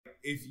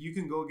if you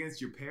can go against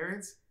your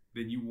parents,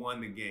 then you won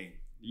the game.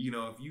 You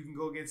know, if you can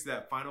go against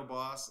that final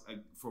boss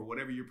for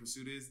whatever your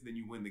pursuit is, then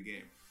you win the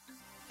game.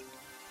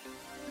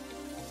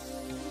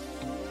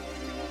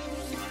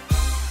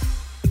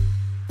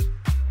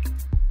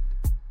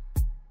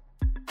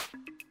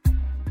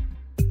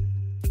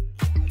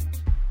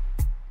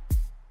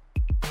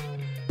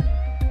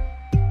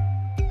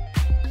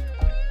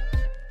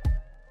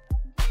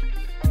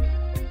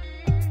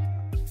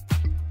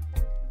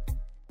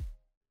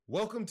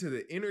 Welcome to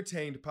the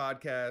Entertained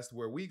Podcast,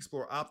 where we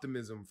explore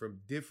optimism from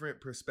different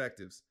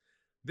perspectives.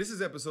 This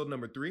is episode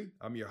number 3.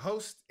 I'm your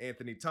host,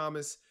 Anthony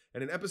Thomas.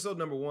 And in episode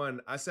number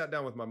 1, I sat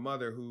down with my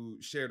mother, who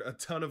shared a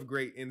ton of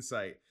great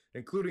insight,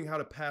 including how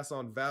to pass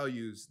on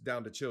values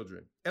down to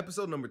children.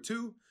 Episode number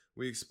 2,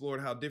 we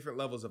explored how different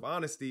levels of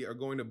honesty are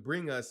going to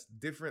bring us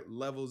different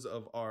levels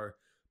of our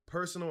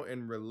personal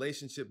and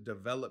relationship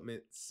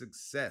development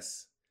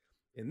success.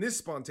 In this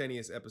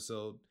spontaneous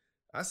episode,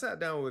 I sat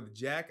down with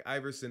Jack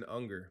Iverson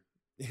Unger,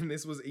 and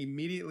this was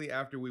immediately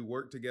after we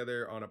worked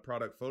together on a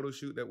product photo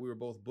shoot that we were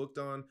both booked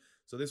on.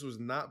 So this was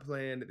not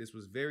planned. This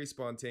was very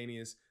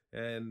spontaneous,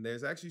 and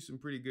there's actually some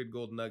pretty good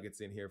gold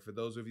nuggets in here for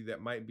those of you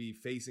that might be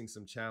facing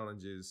some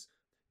challenges.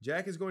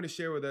 Jack is going to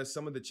share with us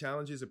some of the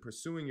challenges of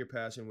pursuing your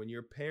passion when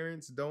your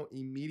parents don't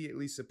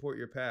immediately support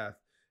your path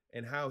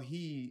and how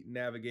he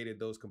navigated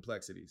those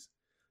complexities.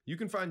 You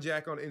can find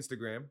Jack on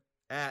Instagram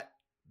at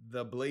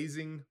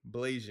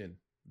 @TheBlazingBlazion.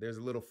 There's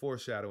a little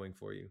foreshadowing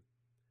for you.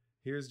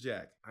 Here's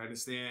Jack. I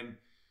understand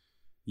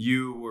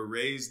you were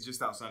raised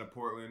just outside of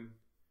Portland,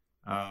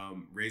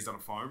 raised on a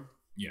farm?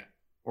 Yeah.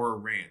 Or a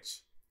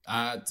ranch?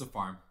 It's a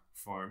farm.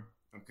 Farm.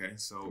 Okay,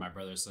 so... My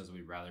brother says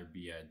we'd rather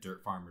be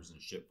dirt farmers than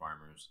shit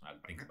farmers.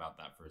 I'd think about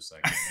that for a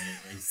second.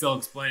 And he still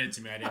explained it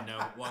to me. I didn't know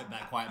what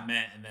that quite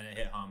meant. And then it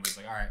hit home. It's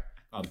like, all right,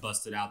 I'll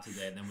bust it out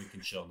today, and then we can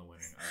chill in the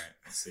winter. All right,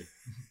 let's see.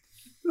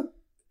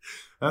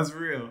 That's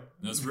real.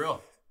 That's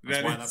real.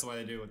 That's why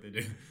they do what they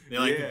do. They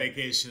like the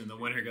vacation in the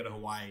winter, go to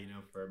Hawaii,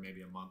 for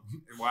maybe a month.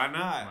 Why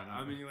not?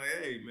 I mean, like,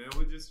 hey, man,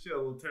 we'll just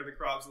chill. We'll turn the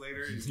crops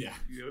later. And,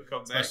 come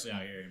back. Especially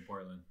out here in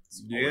Portland.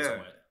 It's always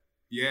wet.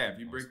 Yeah, if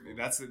you break,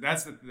 that's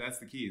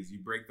the key is you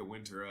break the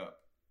winter up.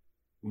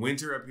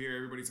 Winter up here,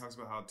 everybody talks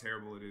about how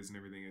terrible it is and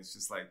everything. It's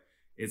just like,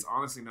 it's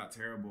honestly not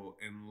terrible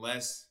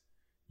unless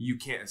you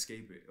can't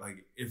escape it.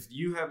 Like if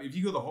you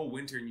go the whole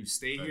winter and you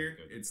stay here,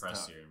 it's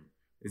tough.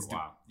 It's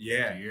wow.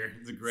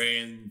 It's a gray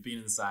and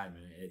being inside,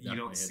 man. You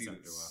don't see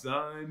the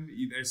sun.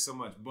 There's so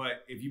much.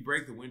 But if you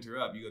break the winter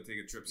up, you go take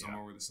a trip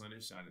somewhere where the sun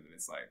is shining, and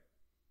it's like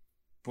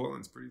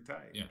Portland's pretty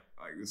tight. Yeah,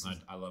 like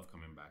I love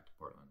coming back to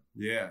Portland.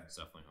 Yeah, it's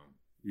definitely home.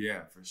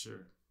 Yeah, for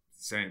sure.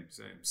 Same.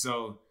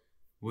 So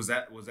was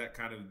that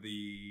kind of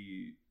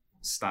the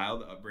style,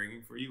 the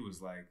upbringing for you?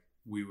 Was like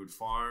we would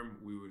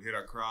farm, we would hit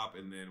our crop,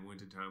 and then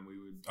wintertime we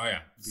would. Oh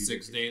yeah,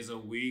 6 days a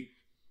week.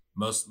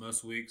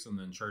 Most weeks, and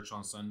then church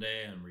on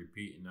Sunday and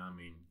repeat.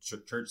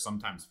 Church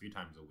sometimes a few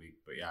times a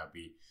week, but yeah, I'd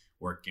be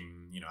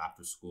working,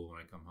 after school when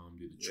I come home,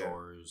 do the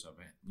chores, have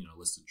a,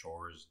 list of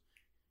chores,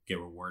 get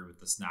rewarded with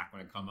the snack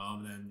when I come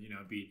home, and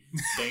then, be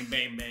bang,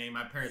 bang, bang.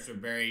 My parents were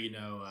very,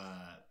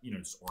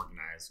 just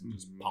organized and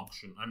just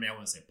punctual. I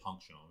wouldn't say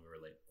punctual, we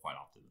relate quite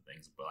often to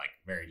things, but like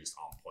very just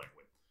on point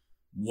with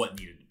what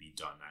needed to be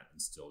done that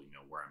and still,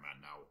 where I'm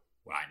at now,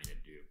 what I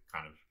needed to do,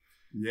 kind of.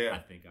 Yeah, I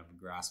think I've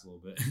grasped a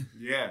little bit.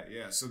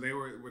 yeah. So they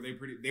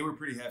were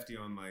pretty hefty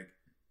on like,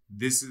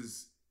 this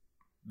is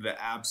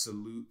the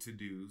absolute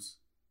to-dos,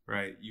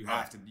 right? You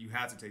have to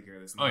take care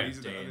of this. These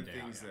are the other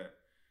things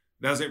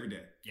that was every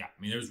day. Yeah,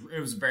 it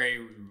was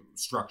very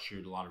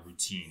structured, a lot of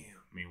routine.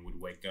 We'd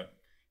wake up,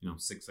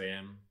 6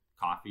 a.m.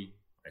 coffee.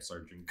 I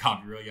started drinking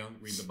coffee real young.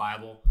 Read the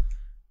Bible.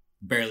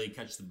 Barely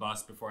catch the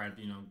bus before I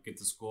get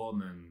to school,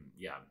 and then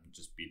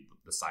just be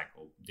the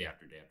cycle day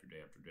after day after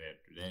day after day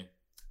after day.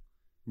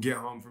 Get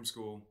home from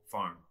school,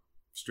 farm,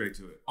 straight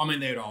to it.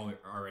 They would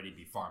already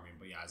be farming,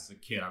 but as a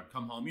kid, I would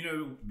come home, it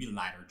would be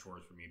lighter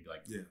chores for me. It'd be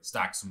like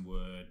stack some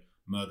wood,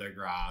 mow their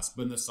grass.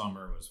 But in the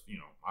summer, it was,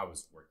 I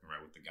was working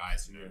right with the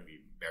guys, it'd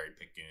be berry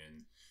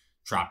picking,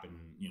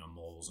 trapping,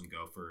 moles and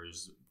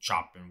gophers,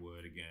 chopping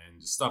wood again,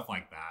 just stuff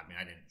like that.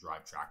 I didn't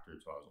drive tractor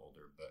until I was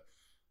older, but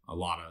a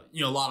lot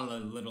of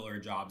the littler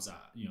jobs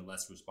that,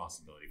 less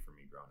responsibility for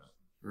me growing up.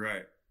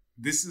 Right.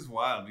 This is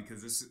wild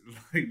because this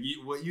like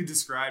what you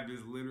described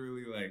is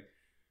literally like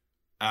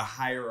a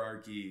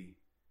hierarchy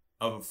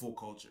of a full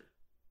culture.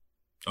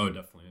 Oh, it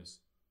definitely is.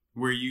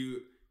 Where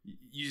you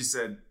just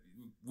said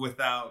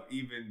without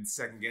even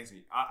second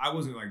guessing. I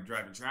wasn't like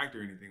driving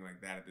tractor or anything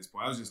like that at this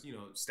point. I was just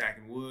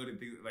stacking wood and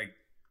things like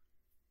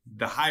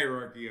the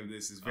hierarchy of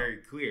this is very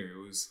clear.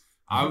 It was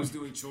I was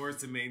doing chores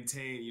to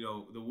maintain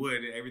the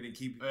wood and everything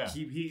keep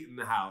heat in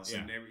the house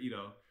and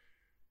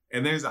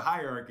and there's a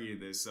hierarchy of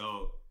this.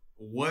 So.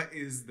 What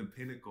is the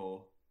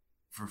pinnacle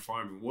for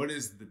farming? What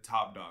is the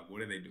top dog? What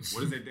do they do?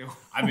 What is they do?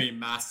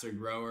 Master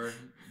grower,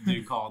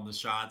 do call the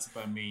shots.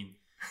 But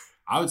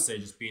I would say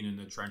just being in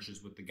the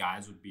trenches with the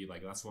guys would be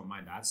like, that's what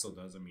my dad still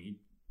does. He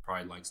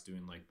probably likes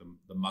doing like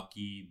the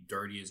mucky,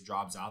 dirtiest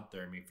jobs out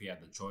there. If he had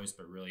the choice,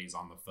 but really he's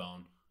on the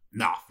phone in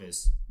the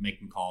office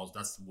making calls.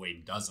 That's what he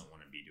doesn't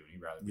want to be doing.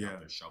 He'd rather be out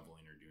there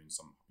shoveling or doing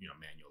some,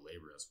 manual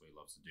labor. That's what he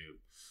loves to do.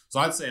 So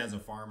I'd say as a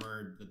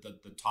farmer,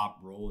 the top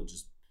role is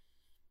just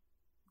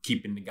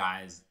keeping the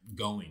guys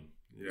going.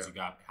 Because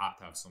you have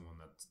to have someone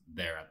that's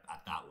there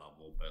at that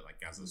level. But like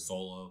as a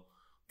solo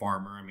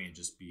farmer, I mean,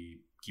 just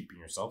be keeping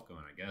yourself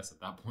going, I guess, at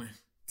that point.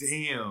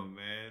 Damn,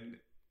 man.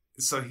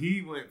 So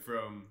he went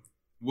from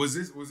was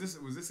this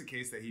a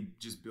case that he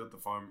just built the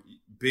farm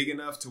big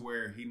enough to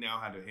where he now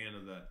had to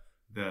handle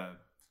the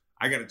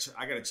I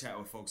gotta chat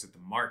with folks at the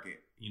market,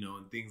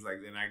 and things like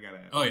that. And I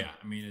gotta. Oh yeah,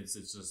 I mean it's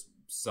just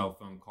cell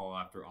phone call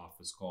after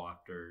office call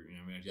after.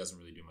 He doesn't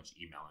really do much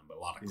emailing, but a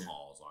lot of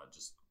calls,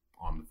 just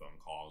on the phone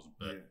calls.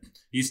 But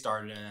he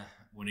started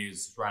when he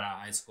was right out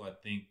of high school. I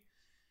think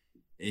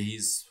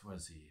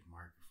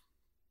Mark,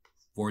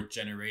 4th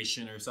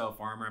generation or so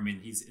farmer. I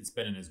mean, it's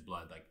been in his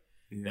blood. Like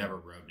they have a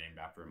road named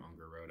after him,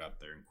 Unger Road, up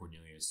there in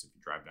Cornelius. If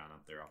you drive down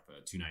up there off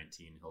of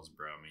 219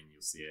 Hillsboro, I mean,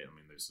 you'll see it. I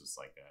mean, there's just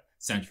like a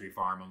Century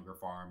Farm, Unger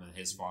Farm, and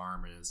his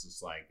farm, and it's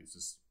just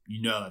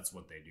that's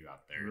what they do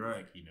out there. Right.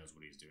 Like he knows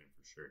what he's doing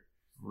for sure.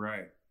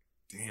 Right.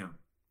 Damn.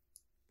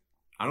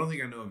 I don't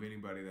think I know of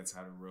anybody that's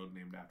had a road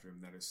named after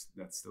him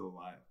that's still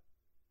alive.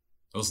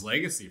 It was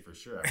legacy for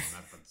sure. I mean,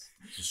 that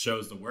just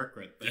shows the work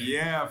right there.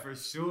 Yeah, for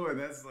sure.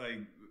 That's like,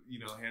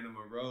 Hannah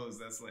Monroe's.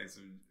 That's like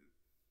some.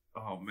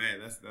 Oh man,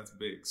 that's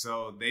big.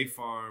 So they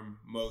farm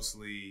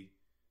mostly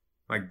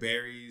like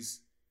berries,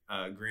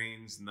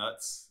 grains,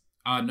 nuts.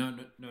 No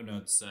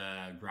nuts.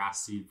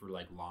 Grass seed for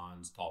like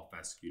lawns, tall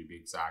fescue to be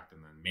exact,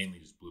 and then mainly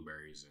just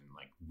blueberries and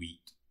like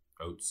wheat,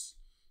 oats,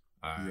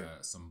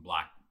 some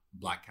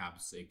black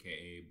caps,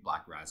 aka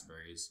black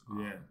raspberries.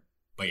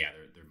 But yeah,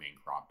 their main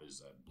crop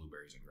is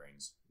blueberries and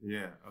grains.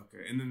 Yeah.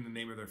 Okay. And then the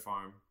name of their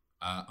farm?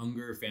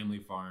 Unger Family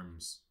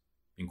Farms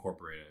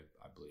Incorporated,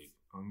 I believe.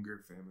 Unger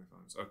Family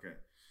Farms. Okay.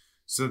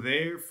 So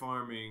they're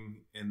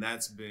farming, and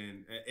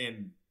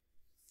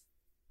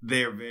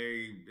they're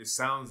it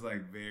sounds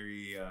like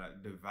very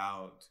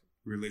devout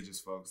religious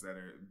folks that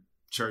are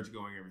church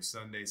going every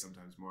Sunday,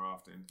 sometimes more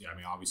often. Yeah, I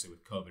mean, obviously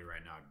with COVID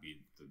right now, it'd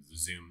be the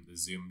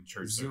Zoom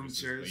church Zoom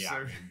services. church. But yeah,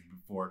 I mean,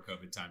 before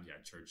COVID times,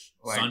 church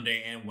like,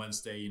 Sunday and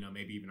Wednesday,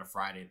 maybe even a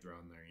Friday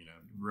thrown there,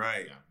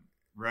 Right. Yeah.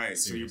 Right.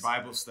 So your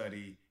Bible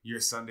study,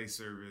 your Sunday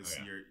service,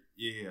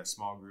 your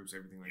small groups,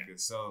 everything like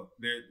this. So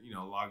they're,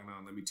 logging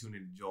on. Let me tune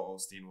in to Joel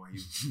Osteen while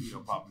he's,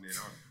 popping in,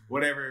 or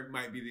whatever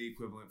might be the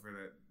equivalent for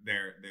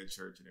their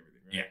church and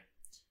everything. Right? Yeah.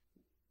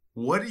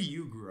 What do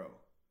you grow?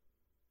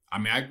 I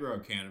mean, I grow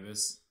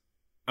cannabis.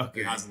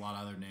 Okay. It has a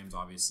lot of other names,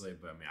 obviously,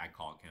 but I mean, I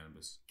call it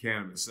cannabis.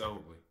 Cannabis.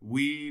 So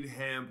weed,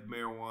 hemp,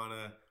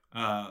 marijuana,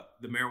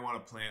 the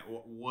marijuana plant.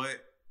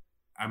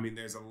 I mean,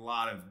 there's a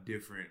lot of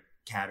different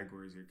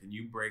categories here. Can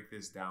you break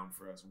this down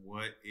for us?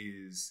 What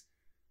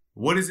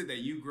is it that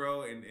you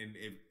grow, and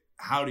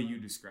how do you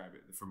describe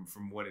it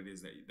from what it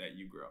is that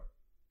you grow?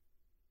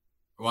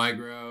 Well, I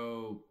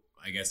grow,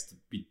 I guess to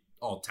be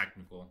all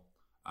technical,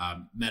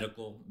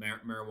 medical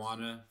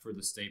marijuana for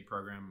the state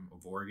program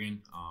of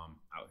Oregon.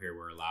 Out here,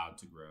 we're allowed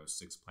to grow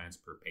 6 plants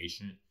per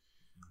patient.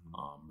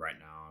 Right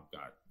now, I've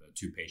got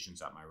 2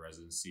 patients at my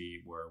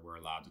residency where we're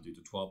allowed to do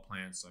the 12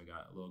 plants. So I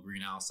got a little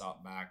greenhouse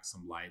out back,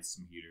 some lights,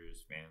 some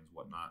heaters, fans,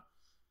 whatnot.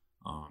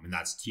 And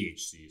that's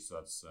THC. So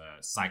that's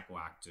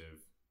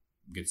psychoactive,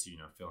 gets you,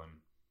 feeling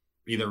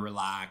either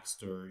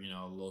relaxed or,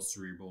 a little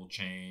cerebral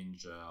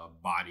change,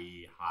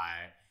 body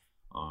high,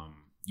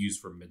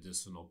 used for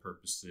medicinal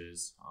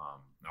purposes.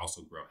 I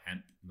also grow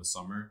hemp in the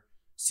summer,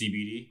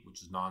 CBD,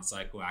 which is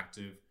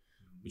non-psychoactive,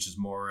 which is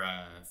more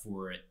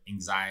for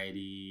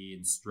anxiety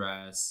and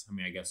stress. I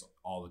mean, I guess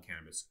all the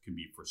cannabis could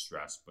be for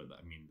stress, but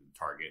I mean, the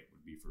target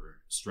would be for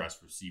stress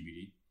for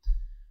CBD.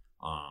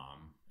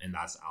 And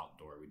that's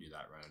outdoor. We do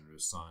that right under the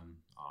sun,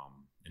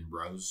 in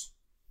rows.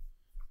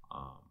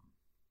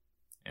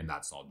 And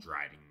that's all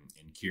dried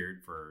and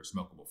cured for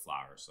smokable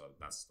flower. So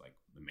that's like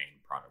the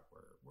main product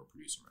we're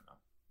producing right now.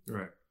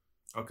 Right.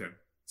 Okay.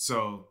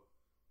 So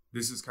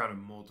this is kind of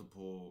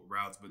multiple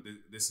routes, but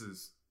this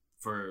is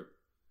for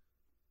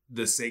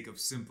the sake of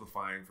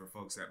simplifying for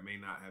folks that may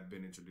not have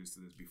been introduced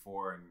to this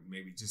before, and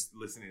maybe just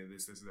listening to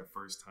this is their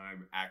first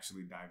time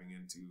actually diving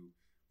into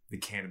the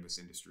cannabis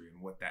industry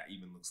and what that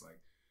even looks like.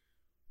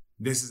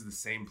 This is the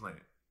same plant.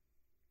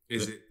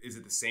 Is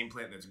it the same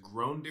plant that's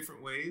grown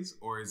different ways,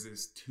 or is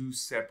this 2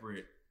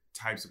 separate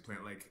types of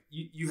plant? Like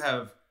you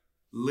have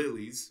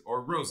lilies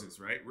or roses,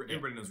 right? Yeah.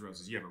 Everybody knows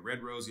roses. You have a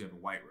red rose, you have a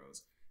white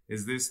rose.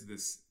 Is this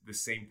the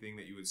same thing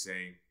that you would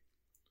say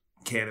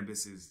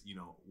cannabis is,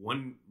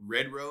 one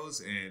red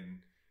rose? And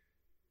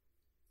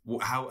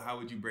how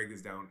would you break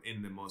this down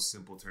in the most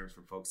simple terms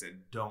for folks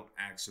that don't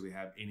actually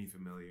have any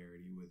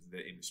familiarity with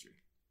the industry?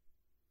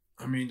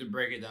 I mean, to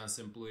break it down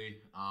simply,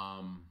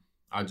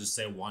 I'll just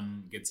say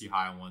one gets you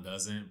high and one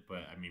doesn't.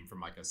 But I mean, from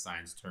like a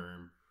science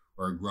term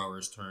or a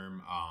grower's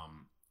term, I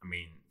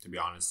mean, to be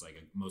honest, like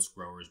most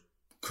growers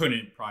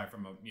couldn't probably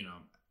from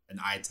an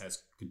eye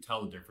test could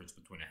tell the difference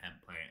between a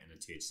hemp plant and a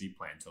THC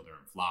plant until they're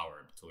in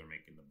flower, until they're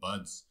making the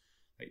buds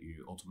that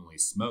you ultimately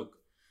smoke.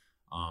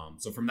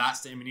 So from that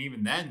statement,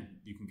 even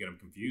then you can get them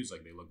confused.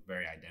 Like they look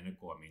very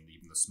identical. I mean,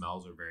 even the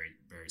smells are very,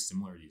 very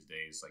similar these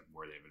days, like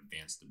where they've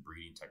advanced the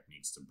breeding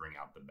techniques to bring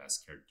out the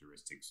best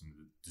characteristics and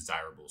the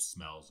desirable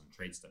smells and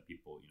traits that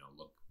people,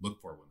 look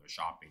for when they're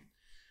shopping.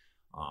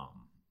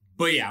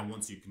 But yeah,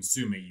 once you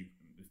consume it,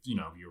 if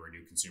you were a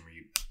new consumer,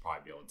 you'd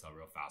probably be able to tell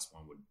real fast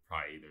one would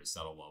probably either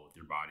settle well with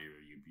your body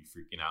or you'd be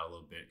freaking out a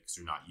little bit because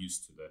you're not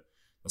used to the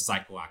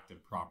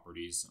psychoactive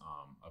properties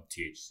of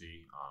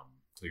THC.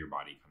 So your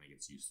body kind of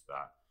gets used to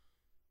that.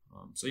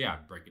 So yeah,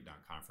 break it down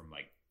kind of from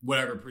like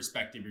whatever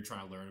perspective you're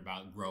trying to learn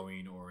about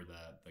growing or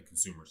the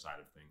consumer side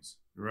of things.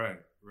 Right.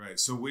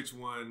 So which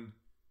one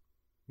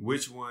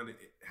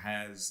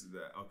has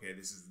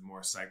this is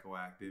more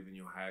psychoactive and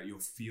you'll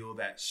feel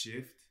that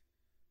shift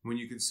when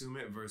you consume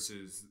it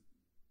versus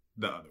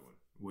the other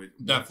one?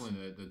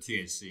 Definitely the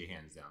THC,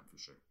 hands down, for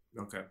sure.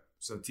 Okay.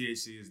 So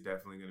THC is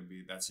definitely going to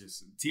be,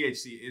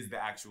 THC is the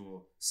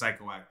actual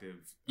psychoactive.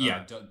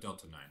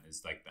 Delta 9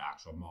 is like the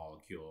actual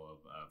molecule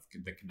of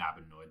the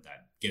cannabinoid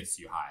that gets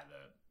you high,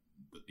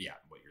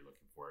 what you're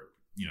looking for,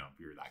 if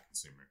you're that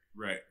consumer.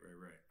 Right.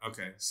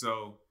 Okay.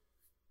 So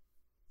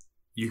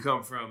you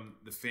come from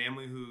the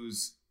family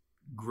who's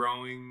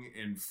growing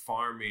and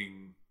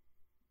farming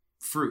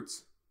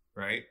fruits,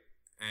 right?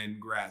 And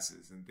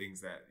grasses and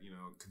things that,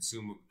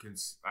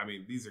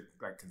 these are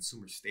like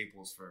consumer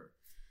staples for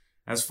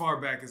as far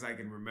back as I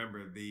can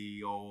remember.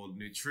 The old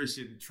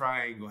nutrition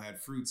triangle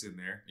had fruits in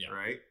there,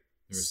 right?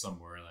 There was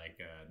somewhere like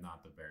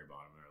not the very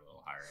bottom or a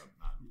little higher up,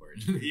 not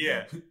important.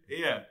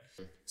 Yeah.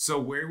 So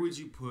where would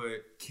you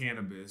put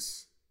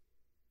cannabis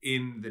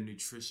in the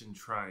nutrition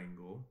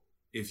triangle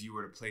if you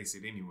were to place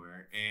it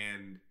anywhere?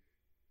 And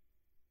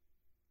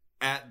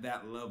at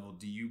that level,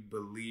 do you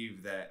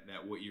believe that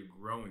what you're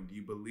growing, do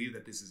you believe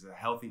that this is a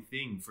healthy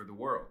thing for the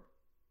world?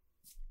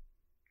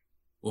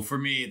 Well, for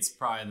me, it's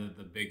probably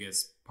the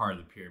biggest part of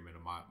the pyramid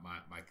of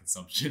my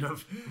consumption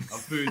of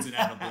foods and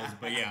edibles.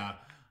 But yeah,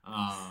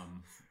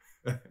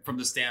 from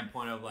the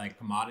standpoint of like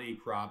commodity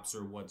crops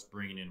or what's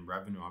bringing in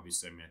revenue,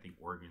 obviously, I think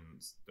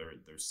Oregon's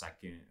their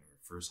second or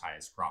first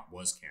highest crop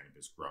was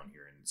cannabis grown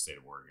here in the state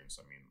of Oregon.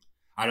 So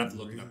I'd have to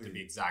look it up to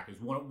be exact. It's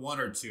one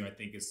or two. I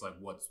think it's like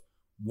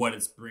what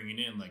it's bringing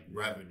in, like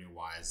revenue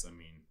wise.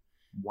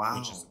 Wow,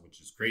 which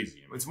is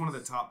crazy. It's one of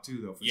the top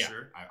two though, for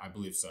sure. I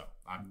believe so.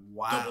 I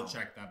double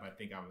checked that, but I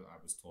think I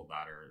was told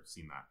that or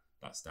seen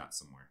that stat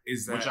somewhere.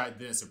 Which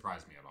didn't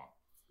surprise me at all.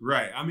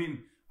 Right.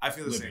 I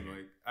feel the same.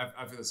 Like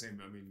I feel the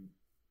same.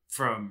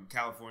 From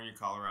California,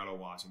 Colorado,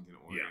 Washington,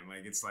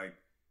 Oregon,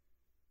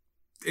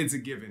 it's a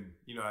given,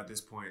 at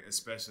this point,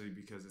 especially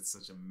because it's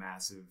such a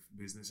massive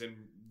business.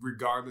 And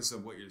regardless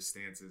of what your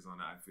stance is on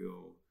it, I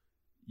feel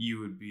you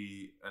would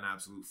be an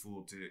absolute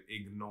fool to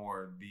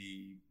ignore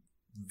the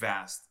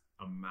vast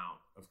amount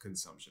of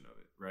consumption of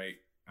it, right?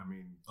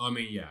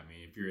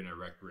 If you're in a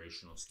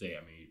recreational state,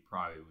 you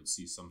probably would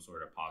see some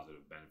sort of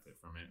positive benefit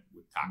from it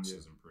with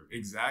taxes improving.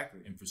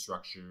 Exactly.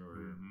 Infrastructure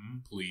or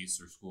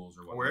police or schools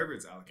or whatever. Wherever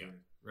it's allocated,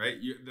 right?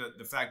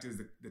 The fact is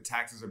the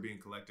taxes are being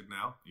collected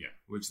now,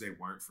 which they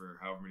weren't for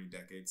however many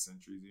decades,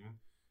 centuries even.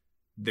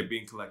 They're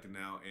being collected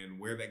now,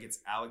 and where that gets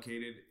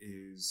allocated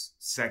is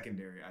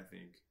secondary, I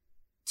think,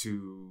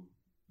 to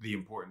the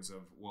importance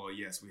of,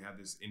 yes, we have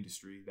this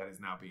industry that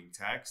is now being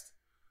taxed,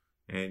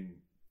 and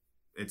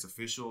it's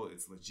official,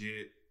 it's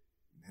legit,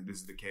 and this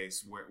is the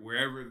case.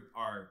 Wherever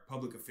our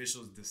public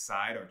officials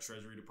decide, our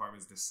treasury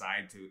departments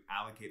decide to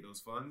allocate those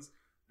funds,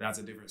 that's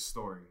a different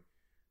story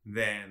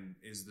than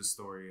is the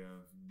story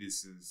of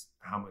this is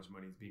how much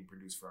money is being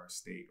produced for our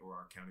state or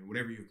our county,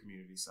 whatever your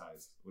community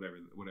size, whatever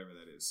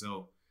that is.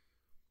 So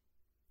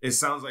it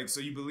sounds like,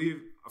 you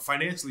believe,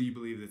 financially, you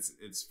believe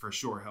it's for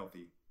sure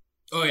healthy.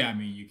 Oh yeah,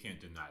 you can't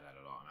deny that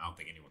at all. I don't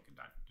think anyone can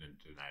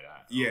deny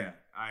that. Yeah,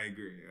 I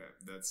agree.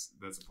 Yeah, that's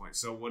the point.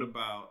 So what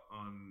about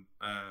on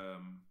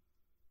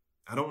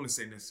I don't want to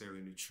say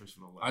necessarily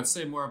nutritional level. I'd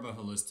say more of a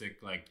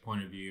holistic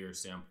point of view or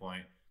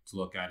standpoint to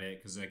look at it,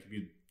 because if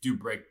you do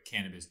break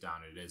cannabis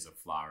down, it is a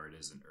flower, it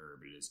is an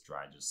herb, it is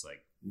dried, just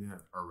like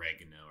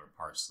oregano or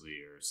parsley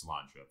or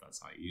cilantro, if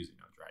that's how you use it,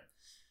 dried.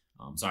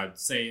 So I'd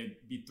say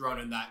it'd be thrown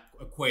in that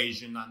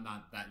equation, not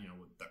that,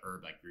 with the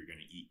herb, like you're going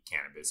to eat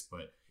cannabis,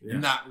 but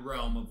in that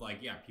realm of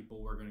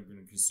people are going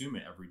to consume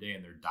it every day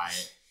in their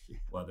diet,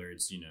 whether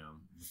it's,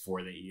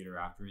 before they eat or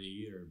after they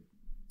eat or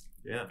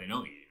they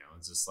don't eat,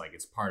 it's just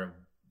it's part of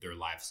their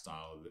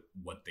lifestyle,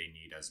 what they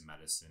need as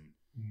medicine,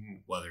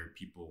 whether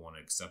people want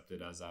to accept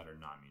it as that or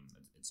not.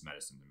 It's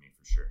medicine to me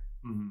for sure.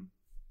 Mm-hmm.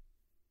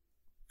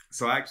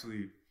 So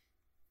actually,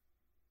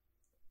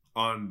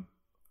 on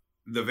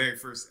the very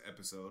first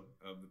episode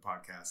of the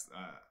podcast,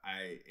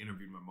 I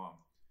interviewed my mom.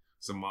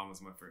 So mom was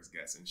my first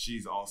guest, and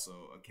she's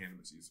also a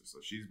cannabis user.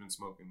 So she's been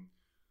smoking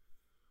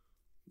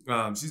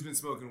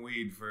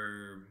weed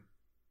for,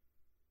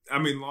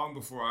 long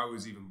before I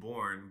was even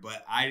born,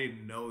 but I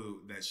didn't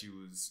know that she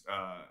was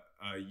a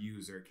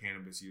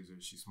cannabis user.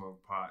 She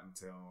smoked pot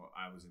until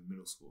I was in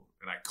middle school,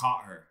 and I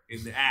caught her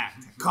in the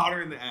act.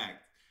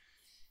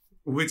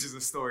 which is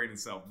a story in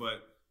itself.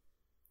 But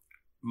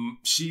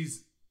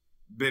she's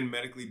been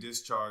medically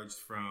discharged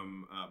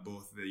from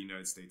both the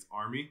United States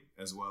Army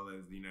as well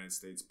as the United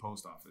States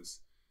Post Office.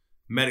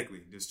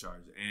 Medically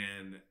discharged.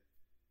 And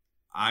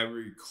I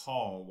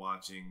recall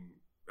watching,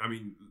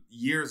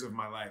 years of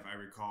my life, I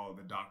recall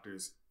the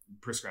doctors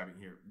prescribing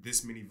here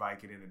this many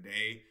Vicodin a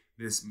day,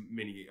 this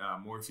many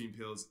morphine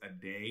pills a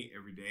day,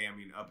 every day.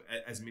 Up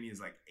as many as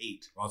like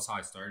 8. Well, that's how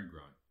I started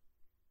growing.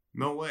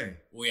 No way.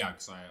 Well, yeah,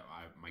 because I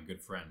my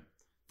good friend,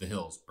 the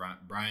Hills,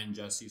 Brian,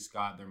 Jesse,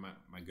 Scott, they're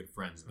my good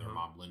friends. And their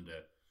mom,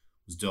 Linda,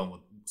 was dealing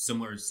with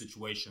similar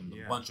situation,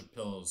 a bunch of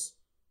pills,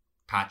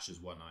 patches,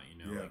 whatnot,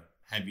 like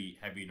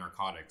heavy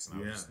narcotics.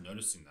 And I was just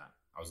noticing that.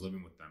 I was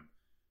living with them.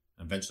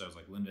 Eventually, I was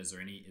like, Linda, is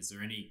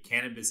there any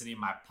cannabis in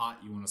my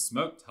pot you want to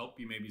smoke to help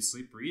you maybe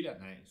sleep or eat at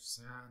night? She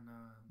said,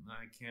 no,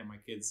 I can't. My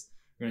kids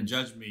are going to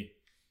judge me.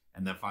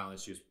 And then finally,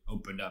 she just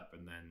opened up,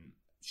 and then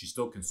she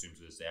still consumes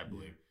to this day, I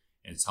believe.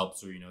 And it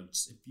helps her,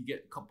 just if you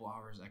get a couple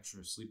hours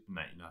extra sleep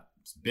at night,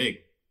 it's big.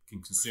 You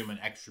can consume an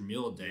extra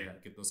meal a day to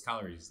get those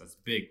calories. That's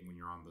big when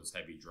you're on those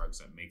heavy drugs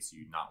that makes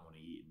you not want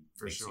to eat and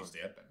makes you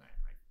stay up at night.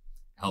 Right?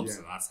 It helps.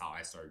 So that's how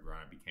I started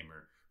growing. I became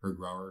her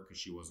grower because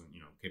she wasn't,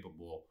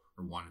 capable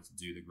or wanted to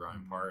do the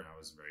growing part, and I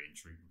was very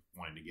intrigued,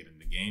 wanting to get in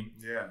the game.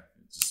 Yeah,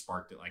 it just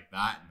sparked it like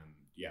that, and then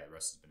the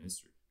rest has been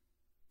history.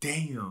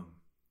 Damn.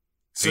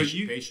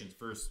 Patience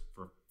first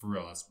for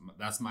real.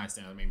 That's my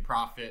standard.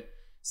 Profit.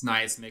 It's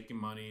nice making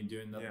money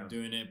doing it, but at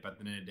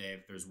the end of the day,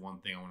 if there's one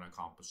thing I want to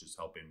accomplish, is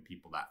helping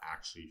people that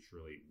actually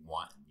truly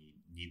want and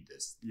need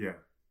this. Yeah.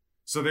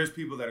 So there's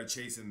people that are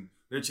chasing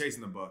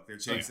the buck. They're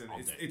chasing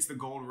it's the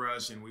gold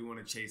rush, and we want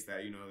to chase that,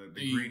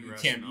 the green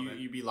rush.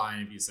 You'd be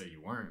lying if you said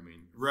you weren't.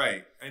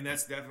 Right. And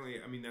that's definitely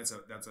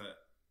that's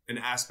an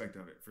aspect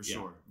of it for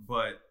sure.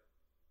 But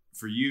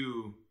for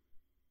you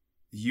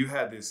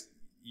had this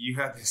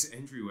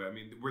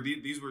entryway.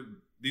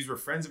 These were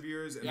friends of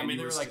yours. And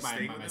they were like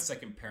my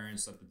second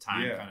parents at the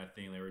time, kind of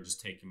thing. They were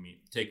just taking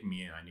me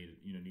in. I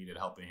needed a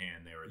helping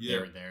hand. They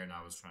were there, and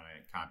I was trying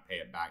to kind of pay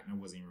it back. And I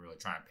wasn't even really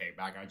trying to pay it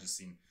back. I just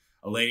seen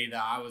a lady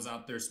that I was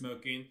out there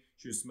smoking.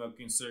 She was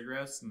smoking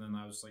cigarettes, and then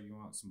I was like, "You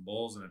want some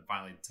bowls?" And it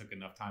finally took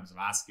enough times of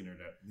asking her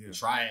to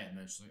try it, and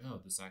then she's like,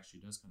 "Oh, this actually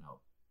does kind of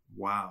help."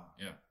 Wow.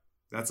 Yeah,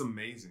 that's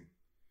amazing.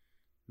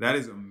 That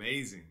is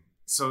amazing.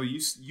 So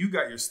you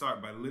got your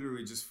start by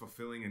literally just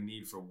fulfilling a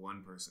need for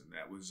one person.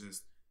 That was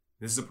just,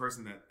 this is a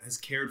person that has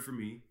cared for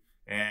me,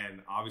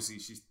 and obviously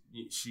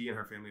she and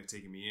her family have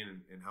taken me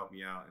in and helped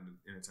me out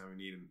in a time of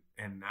need.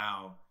 And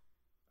now,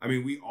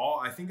 we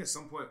all, I think at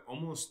some point,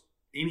 almost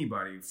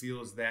anybody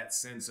feels that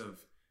sense of,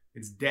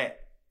 it's debt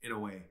in a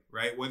way,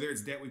 right? Whether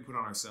it's debt we put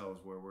on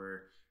ourselves,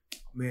 where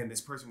man,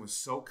 this person was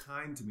so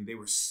kind to me. They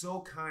were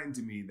so kind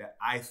to me that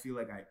I feel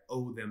like I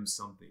owe them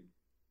something.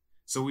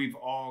 So we've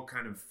all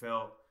kind of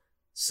felt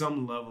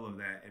some level of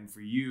that. And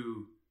for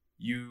you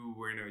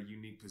were in a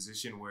unique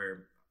position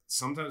where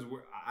sometimes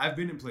I've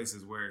been in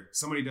places where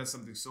somebody does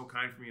something so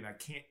kind for me and I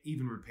can't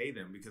even repay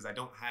them because I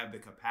don't have the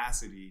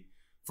capacity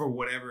for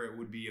whatever it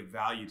would be of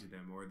value to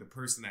them, or the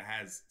person that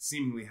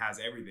seemingly has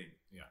everything.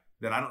 Yeah.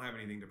 That I don't have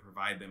anything to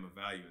provide them of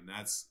value. And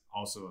that's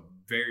also a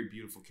very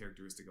beautiful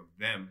characteristic of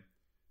them,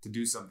 to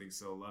do something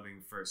so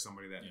loving for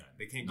somebody that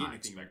they can't get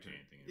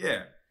anything.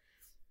 Yeah.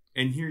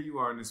 And here you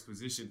are in this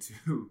position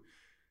to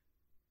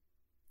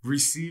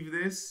receive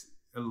this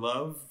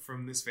love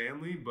from this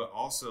family, but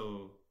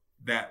also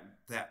that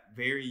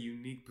very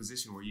unique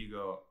position where you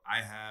go,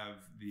 I have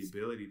the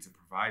ability to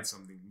provide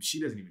something.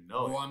 She doesn't even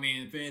know. Well,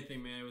 if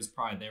anything, man, it was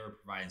probably they were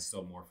providing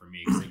still more for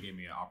me because they gave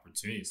me an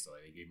opportunity. Still,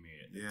 they gave me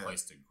a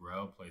place to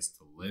grow, a place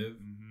to live.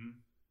 Mm-hmm.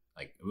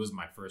 Like, it was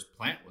my first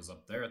plant was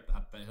up there at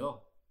the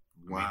hill.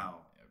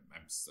 Wow. I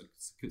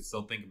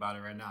still think about it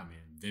right now.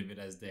 Vivid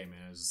as day,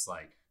 man. It was just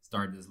like,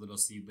 started this little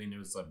seedling. It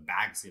was a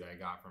bag seed I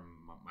got from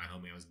my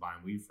homie I was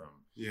buying weed from.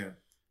 Yeah.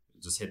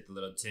 Just hit the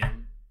little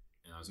tin.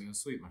 And I was like, oh,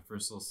 sweet, my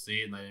first little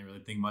seed. And I didn't really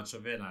think much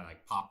of it. And I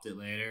popped it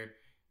later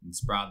and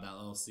sprouted that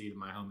little seed in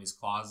my homie's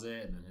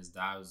closet. And then his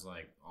dad was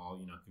like, all,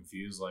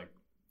 confused. Like,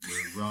 we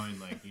were growing,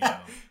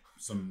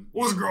 some.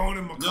 What's growing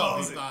in my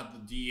closet? He thought the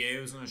DEA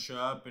was going to show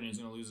up and he's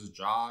going to lose his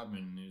job.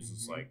 And he was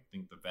just like,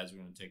 think the feds were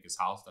going to take his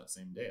house that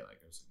same day. Like,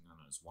 I was like, no,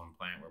 it's one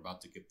plant. We're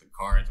about to get the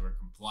cards. We're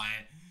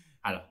compliant.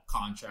 Had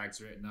contracts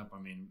written up.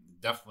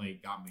 Definitely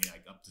got me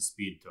up to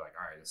speed to all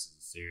right, this is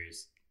a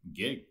serious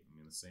gig.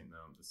 This ain't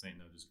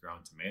no just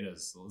growing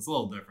tomatoes. So it's a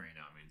little different,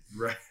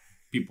 right.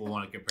 People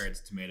want to compare it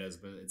to tomatoes,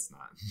 but it's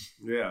not.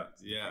 Yeah.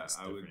 It's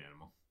a different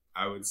animal.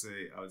 I would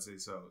say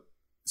so.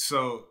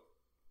 So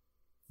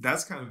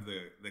that's kind of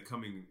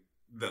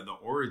the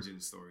origin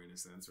story in a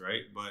sense,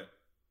 right? But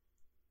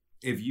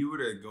if you were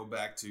to go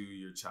back to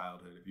your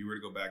childhood, if you were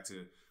to go back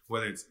to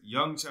whether it's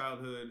young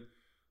childhood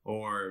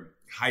or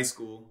high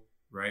school,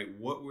 right?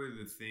 What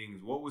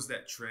was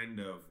that trend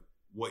of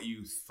what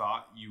you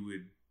thought you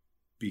would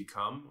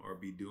become or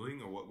be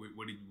doing, or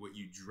what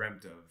you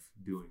dreamt of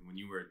doing when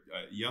you were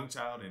a young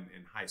child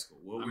in high school?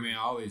 I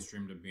always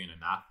dreamed of being an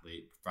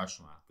athlete,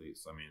 professional athlete.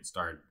 So it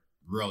started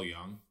real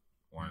young.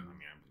 I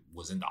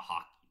was into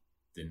hockey.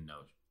 Didn't know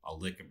a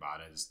lick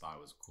about it. I just thought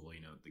it was cool,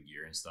 the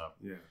gear and stuff.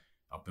 Yeah.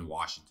 up in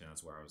Washington.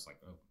 That's where I was like,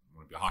 oh, I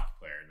want to be a hockey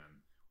player. And then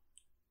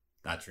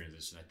that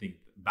transition, I think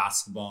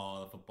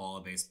basketball,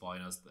 football, baseball,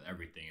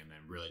 everything. And then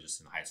really just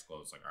in high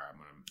school, it's like, all right, I'm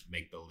going to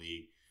make the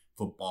league,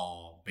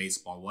 football,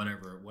 baseball,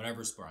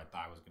 whatever sport I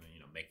thought I was going to,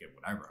 make it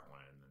whatever I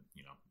wanted. And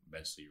then,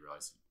 eventually you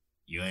realize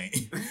you ain't.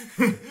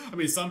 I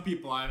mean, some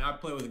people, I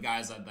play with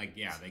guys that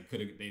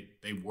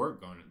they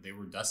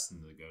were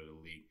destined to go to the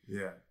league.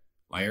 Yeah.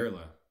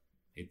 Laerla,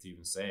 hate to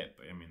even say it,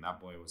 but I mean,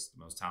 that boy was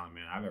the most talented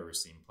man I've ever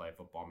seen play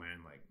football,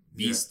 man. Like,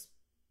 beast.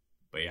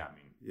 Yeah.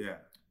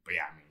 But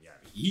yeah,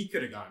 he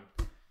could have gone.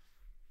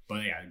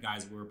 But yeah, the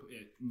guys were,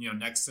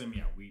 next to him.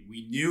 Yeah,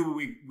 we knew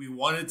we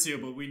wanted to,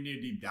 but we knew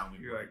deep down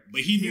we were. Like,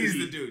 but he's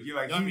the dude. You're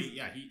like,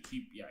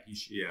 he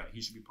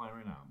should be playing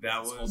right now.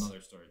 That's a whole other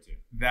story too.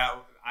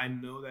 I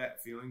know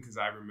that feeling because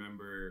I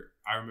remember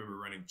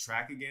running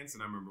track against,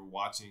 and I remember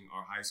watching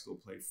our high school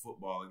play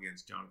football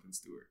against Jonathan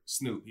Stewart.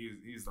 Snoop,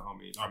 he's the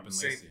homie. Up in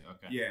Lacey,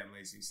 okay. Yeah, in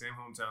Lacey, same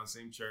hometown,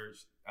 same church.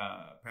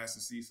 Pastor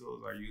Cecil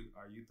is our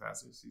youth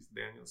pastor, Cecil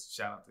Daniels.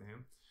 Shout out to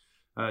him.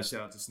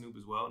 Shout out to Snoop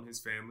as well and his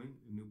family,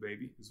 a new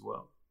baby as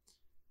well.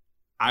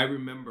 I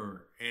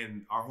remember,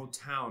 and our whole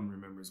town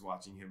remembers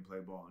watching him play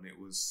ball, and it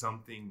was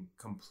something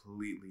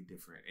completely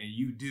different. And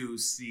you do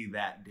see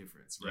that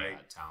difference, right? Yeah,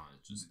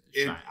 talent just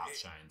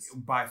outshines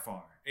by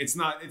far. It's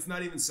not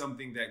even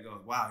something that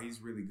goes, wow, he's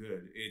really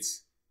good.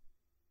 It's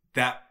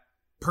that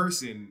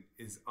person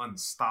is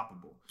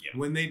unstoppable. Yeah.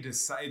 When they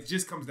decide, it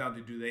just comes down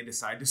to, do they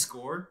decide to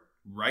score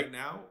right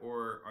now,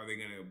 or are they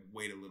going to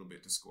wait a little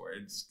bit to score?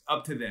 It's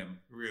up to them,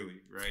 really,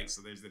 right? Yeah.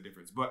 So there's the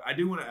difference. But I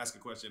do want to ask a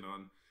question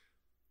on,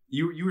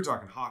 you were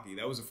talking hockey.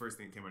 That was the first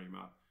thing that came out of your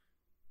mouth.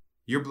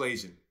 You're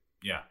Blasian.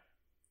 Yeah.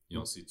 You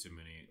don't see too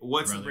many.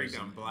 What's the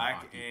breakdown?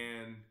 Black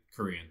and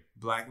Korean.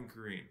 Black and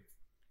Korean.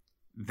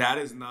 That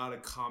is not a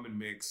common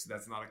mix.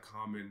 That's not a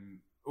common,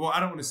 well, I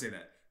don't want to say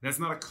that. That's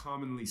not a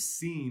commonly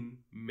seen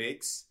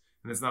mix.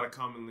 And it's not a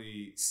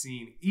commonly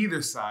seen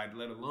either side,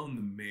 let alone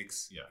the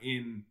mix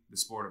in the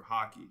sport of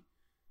hockey.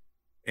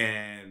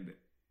 And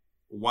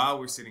while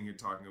we're sitting here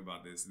talking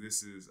about this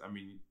is, I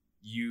mean,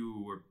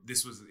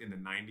 this was in the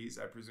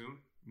 90s, I presume?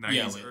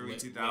 90s, early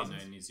 2000s?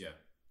 Late 90s, yeah.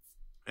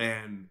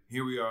 And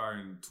here we are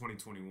in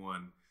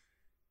 2021.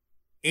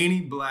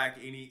 Any Black,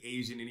 any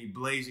Asian, any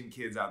Blasian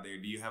kids out there,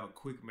 do you have a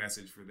quick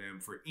message for them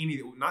for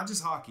any, not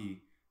just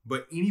hockey,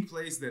 but any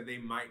place that they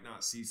might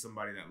not see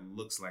somebody that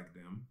looks like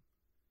them,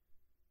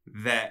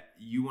 that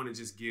you want to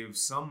just give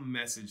some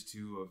message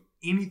to, of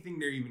anything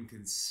they're even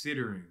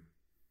considering,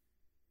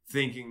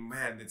 thinking,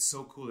 man, it's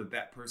so cool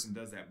that person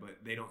does that,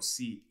 but they don't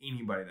see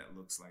anybody that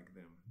looks like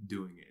them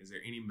doing it? Is there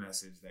any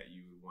message that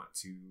you would want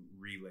to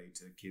relay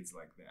to kids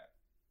like that?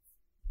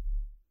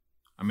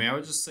 I mean, I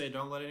would just say,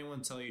 don't let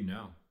anyone tell you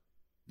no.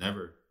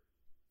 Never.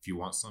 If you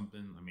want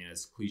something, I mean,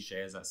 as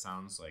cliche as that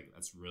sounds, like,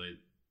 that's really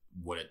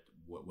what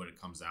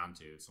it comes down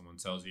to. If someone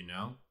tells you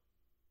no,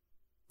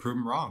 prove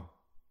them wrong.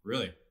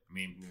 Really. I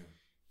mean,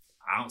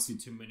 I don't see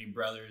too many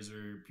brothers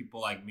or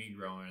people like me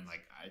growing.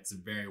 Like, it's a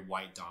very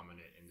white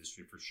dominant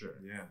industry for sure.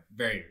 Yeah.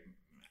 Very.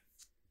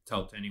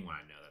 Tell to anyone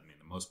I know that. I mean,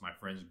 most of my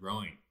friends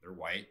growing, they're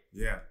white.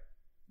 Yeah.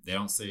 They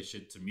don't say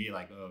shit to me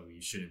like, oh,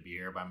 you shouldn't be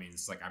here. But I mean,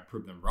 it's like I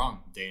prove them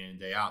wrong day in and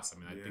day out. So, I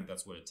mean, I think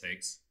that's what it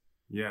takes.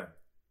 Yeah,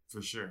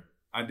 for sure.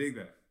 I dig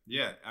that.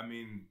 Yeah. I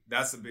mean,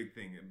 that's a big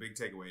thing, a big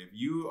takeaway. If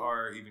you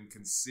are even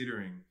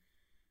considering,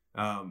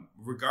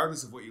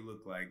 regardless of what you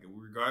look like,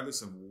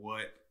 regardless of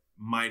what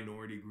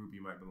minority group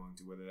you might belong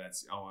to, whether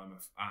that's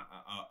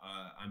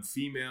I'm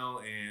female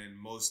and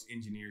most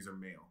engineers are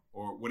male,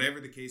 or whatever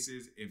the case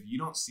is, if you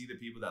don't see the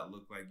people that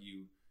look like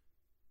you,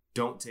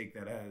 don't take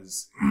that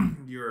as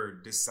your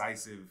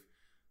decisive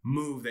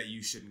move that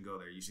you shouldn't go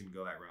there. You shouldn't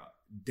go that route.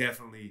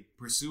 Definitely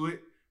pursue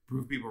it,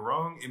 prove people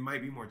wrong. It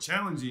might be more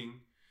challenging.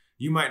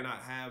 You might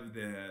not have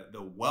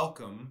the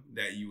welcome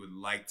that you would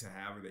like to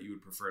have or that you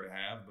would prefer to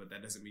have, but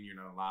that doesn't mean you're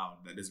not allowed.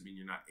 That doesn't mean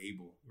you're not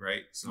able,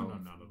 right? So no,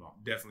 not at all.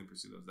 Definitely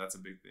pursue those. That's a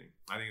big thing.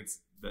 I think it's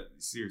that.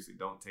 Seriously,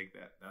 don't take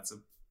that. That's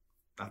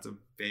a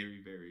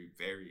very, very,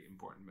 very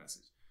important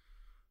message.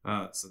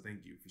 So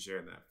thank you for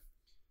sharing that.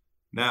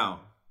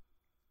 Now,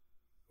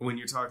 when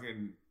you're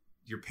talking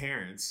your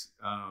parents,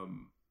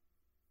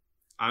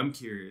 I'm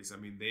curious. I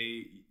mean,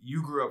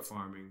 you grew up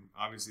farming.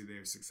 Obviously,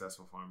 they're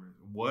successful farmers.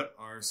 What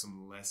are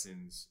some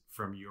lessons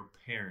from your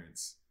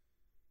parents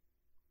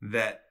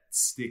that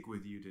stick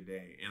with you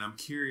today? And I'm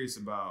curious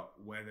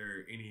about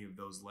whether any of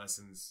those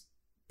lessons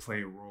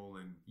play a role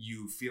in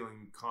you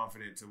feeling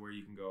confident to where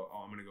you can go,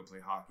 oh, I'm going to go play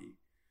hockey,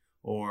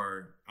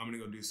 or I'm going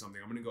to go do something.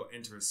 I'm going to go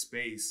enter a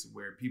space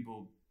where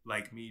people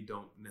like me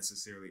don't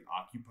necessarily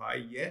occupy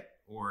yet,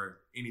 or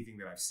anything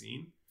that I've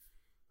seen.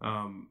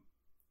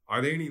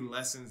 Are there any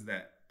lessons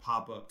that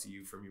pop up to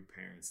you from your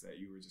parents that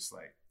you were just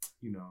like,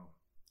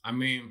 I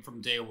mean,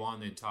 from day one,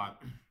 they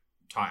taught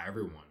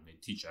everyone. They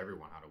teach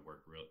everyone how to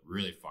work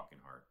really fucking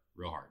hard,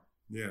 real hard.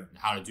 Yeah. And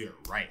how to do it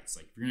right. It's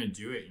like, if you're going to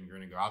do it and you're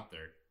going to go out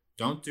there,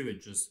 don't do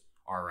it just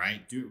all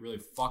right, do it really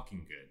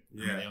fucking good.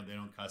 Yeah. I mean, they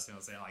don't cuss, they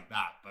don't say it like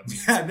that. But I mean,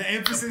 yeah, the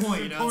emphasis the point,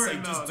 is you know, it's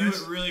important. like just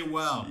do it really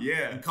well.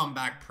 Yeah. And come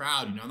back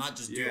proud, you know, not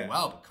just do it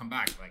well, but come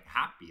back like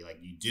happy, like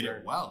you did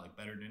it well, like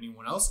better than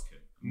anyone else could.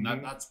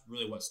 And that's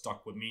really what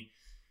stuck with me.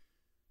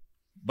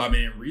 But I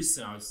mean, in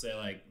recent, I would say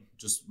like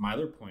just my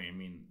other point. I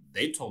mean,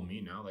 they told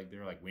me, like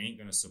they're like, we ain't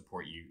gonna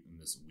support you in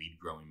this weed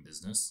growing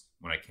business.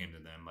 When I came to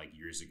them like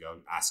years ago,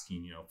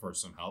 asking for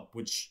some help,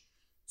 which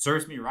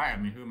serves me right. I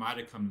mean, who am I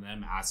to come to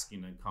them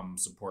asking to come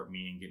support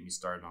me and get me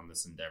started on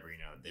this endeavor?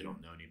 They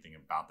don't know anything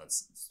about that.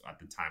 At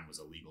the time was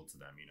illegal to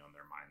them. In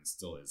their mind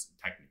still is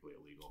technically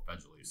illegal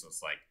federally. So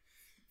it's like,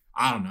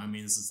 I don't know. I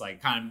mean, this is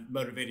like kind of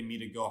motivating me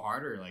to go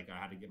harder. Like I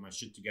had to get my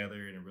shit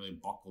together and really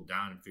buckle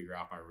down and figure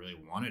out if I really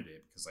wanted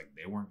it, because like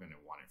they weren't going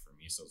to want it for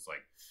me. So it's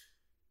like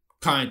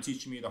kind of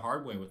teaching me the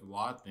hard way with a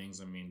lot of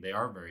things. I mean, they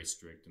are very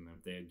strict, and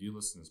if they do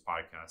listen to this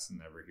podcast and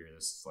never hear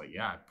this, it's like,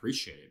 yeah, I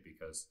appreciate it,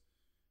 because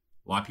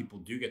a lot of people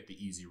do get the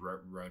easy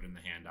road in the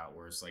handout,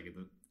 where it's like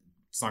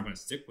it's not going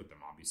to stick with them.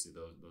 Obviously,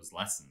 those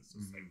lessons,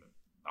 it's like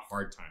the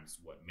hard times,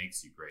 what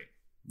makes you great.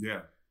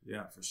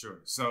 Yeah, for sure.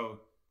 So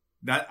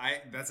that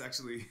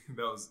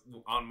was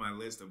on my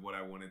list of what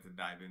I wanted to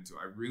dive into.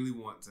 I really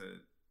want to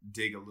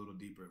dig a little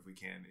deeper, if we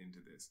can, into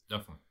this.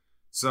 Definitely.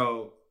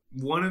 So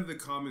one of the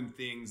common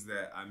things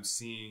that I'm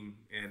seeing,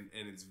 and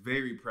it's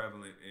very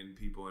prevalent in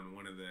people, and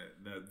one of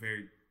the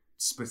very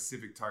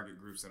specific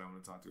target groups that I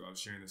want to talk to, I was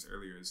sharing this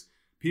earlier, is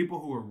people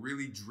who are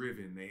really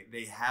driven.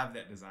 They have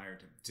that desire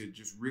to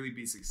just really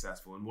be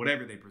successful in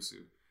whatever they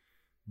pursue,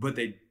 but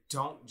they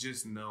don't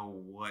just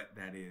know what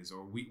that is,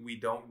 or we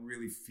don't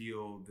really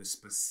feel the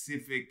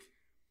specific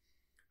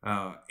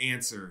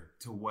answer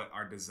to what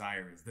our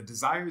desire is. The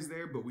desire is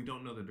there, but we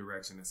don't know the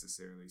direction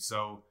necessarily.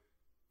 So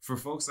for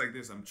folks like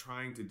this, I'm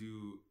trying to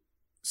do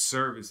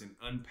service in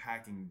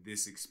unpacking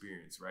this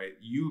experience, right?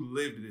 You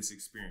lived this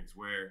experience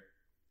where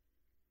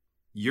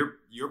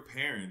your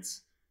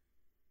parents,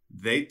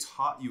 they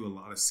taught you a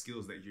lot of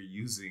skills that you're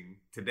using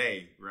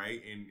today,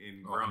 right?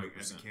 In growing 100%.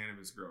 as a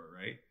cannabis grower,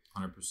 right?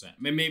 100%.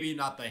 Maybe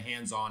not the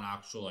hands-on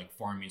actual like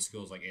farming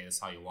skills, like, hey, this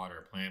is how you water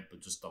a plant, but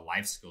just the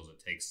life skills it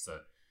takes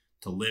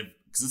to live,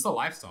 because it's a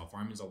lifestyle.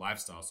 Farming is a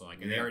lifestyle. So like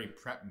they already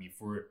prepped me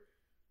for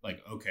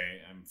like,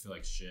 okay, I feel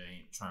like shit, I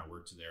ain't trying to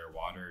work today or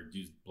water,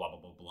 do blah blah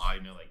blah blah.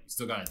 Like you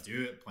still gotta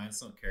do it. Plants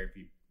don't care if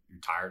you're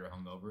tired or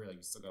hungover. Like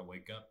you still gotta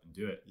wake up and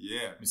do it.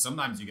 Yeah. I mean,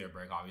 sometimes you get a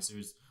break. Obviously,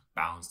 there's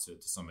balance to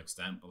some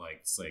extent, but like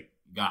it's like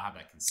you gotta have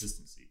that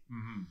consistency.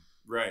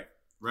 Right.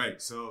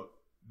 So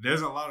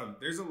there's a lot of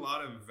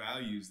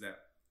values that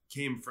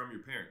came from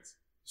your parents,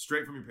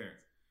 straight from your parents.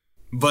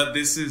 But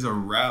this is a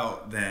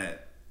route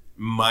that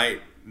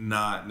might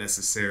not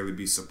necessarily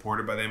be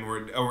supported by them,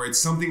 or it's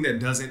something that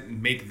doesn't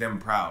make them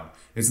proud.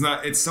 It's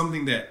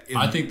something that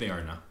I think they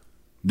are now.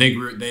 They've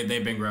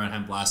been growing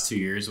hemp last 2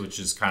 years, which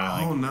is kind of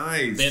like, oh,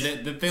 nice.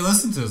 They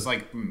listen to us.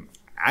 Like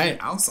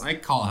I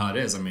call it how it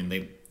is. I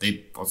mean,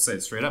 I'll say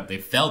it straight up. They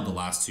failed the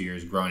last 2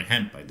 years growing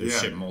hemp. Like their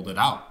shit molded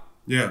out.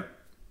 Yeah.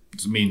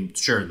 I mean,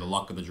 sure, the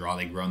luck of the draw,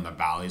 they grow in the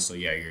valley. So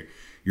yeah,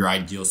 your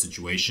ideal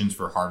situations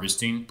for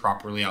harvesting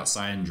properly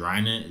outside and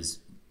drying it is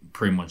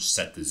pretty much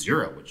set to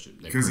zero, which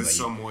because it's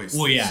so moist.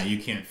 Well, yeah, you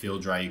can't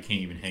field dry. You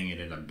can't even hang it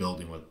in a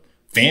building with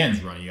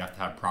fans running. You have to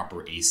have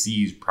proper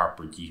ACs,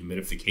 proper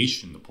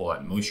dehumidification to pull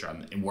that moisture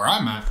out. And where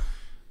I'm at,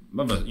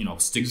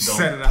 stick built.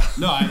 Set it out.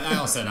 No,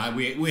 I said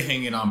we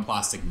hang it on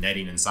plastic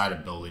netting inside a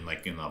building,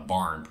 like in a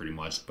barn, pretty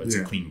much. But it's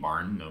a clean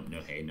barn.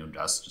 No hay, no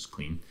dust, just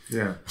clean.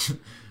 Yeah.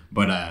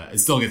 But it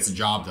still gets the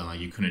job done. Like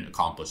you couldn't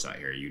accomplish that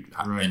here. You'd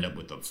end up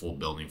with a full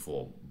building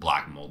full of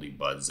black moldy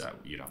buds that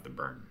you'd have to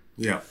burn.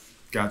 Yeah,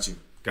 got you.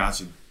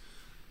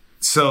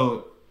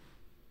 So,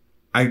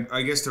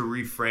 I guess to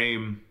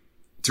reframe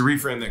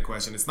that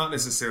question, it's not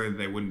necessarily that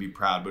they wouldn't be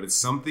proud, but it's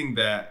something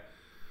that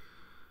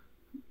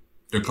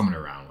they're coming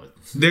around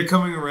with. They're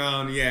coming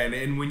around, yeah.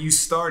 And when you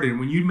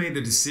made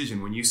the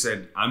decision, when you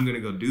said, I'm going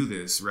to go do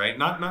this, right?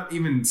 Not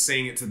even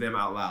saying it to them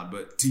out loud,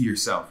 but to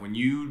yourself. When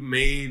you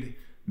made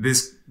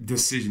this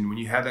decision, when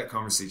you had that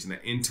conversation,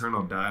 that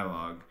internal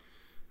dialogue,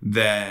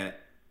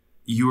 that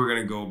you were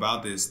going to go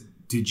about this,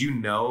 did you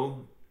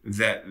know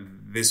that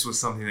this was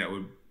something that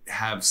would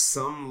have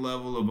some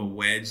level of a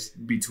wedge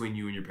between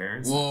you and your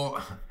parents?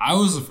 Well,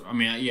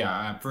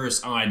 at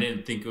first, I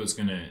didn't think it was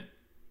going to,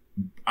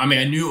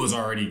 I knew it was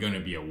already going to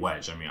be a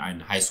wedge. In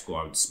high school,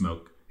 I would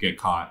smoke, get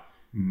caught.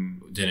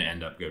 Mm-hmm. Didn't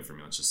end up good for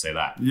me. Let's just say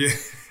that. Yeah.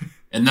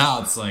 And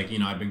now it's like,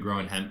 I've been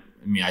growing hemp.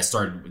 I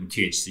started in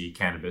THC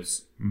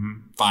cannabis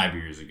 5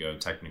 years ago,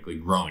 technically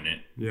growing it.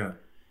 Yeah.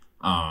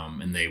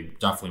 And they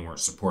definitely weren't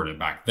supportive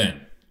back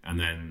then. And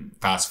then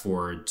fast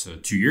forward to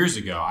 2 years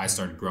ago, I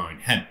started growing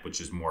hemp, which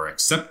is more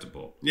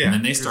acceptable. Yeah. And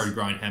then they started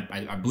growing hemp,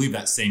 I believe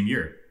that same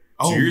year.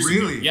 Oh,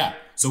 really? Ago. Yeah.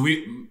 So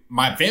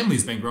my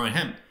family's been growing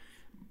hemp.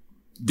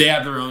 They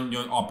have their own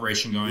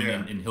operation going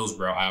in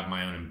Hillsborough. I have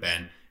my own in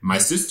Bend. My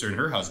sister and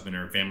her husband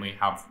and her family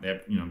they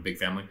have big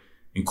family.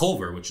 in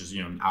Culver, which is,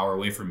 an hour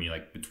away from me,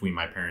 like between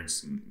my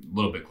parents, a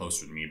little bit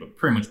closer to me, but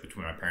pretty much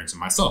between my parents and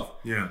myself.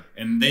 Yeah.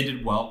 And they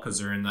did well because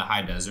they're in the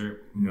high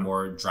desert,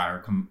 more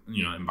drier,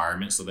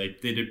 environment. So they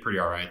did pretty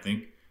all right, I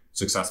think.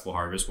 Successful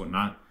harvest,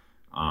 whatnot.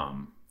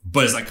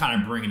 But it's like kind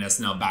of bringing us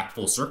now back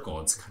full circle.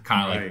 It's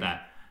kind of like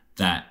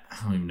that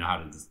I don't even know how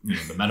to,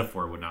 the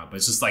metaphor or whatnot, but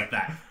it's just like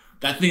that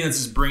thing that's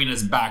just bringing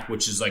us back,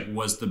 which is like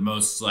was the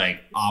most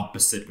like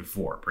opposite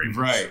before, pretty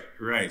much.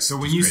 Right. So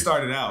when you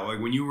started out, like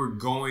when you were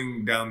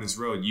going down this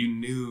road, you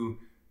knew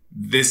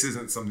this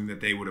isn't something that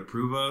they would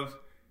approve of.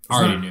 I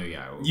already knew,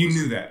 yeah. You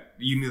knew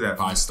that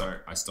from the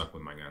start. I stuck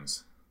with my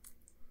guns.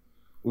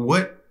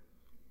 What?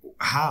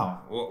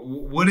 How?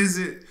 What is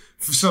it?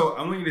 So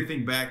I want you to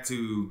think back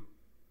to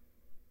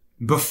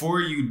before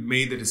you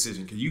made the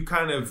decision, because you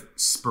kind of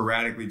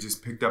sporadically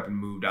just picked up and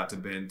moved out to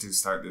Bend to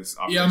start this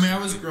operation. Yeah, I mean, I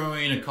was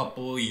growing a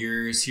couple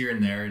years here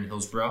and there in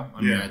Hillsboro.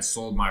 I mean, I'd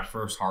sold my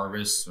first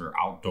harvest or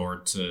outdoor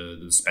to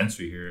the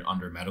dispensary here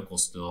under medical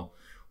still,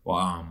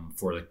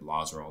 before like the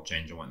laws were all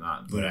changed and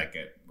whatnot. But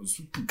it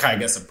was, I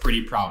guess, a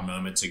pretty proud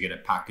moment to get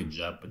it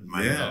packaged up with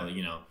my,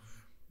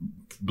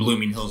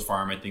 Blooming Hills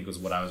Farm, I think was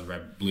what I was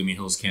Blooming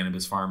Hills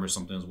Cannabis Farm or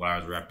something was what I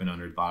was repping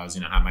under. Thought I was,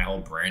 had my whole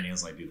branding. I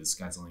was like, dude, this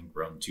guy's only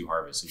grown 2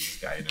 harvests. This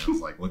guy, it's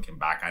like looking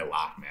back, I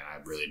laugh, man. I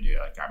really do.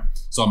 Like, I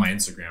saw my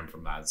Instagram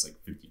from that. It's like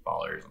 50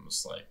 followers. I'm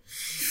just like,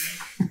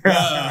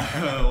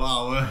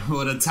 wow,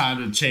 what a time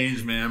to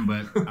change, man.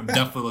 But I'm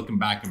definitely looking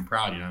back and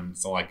proud.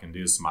 That's all I can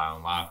do is smile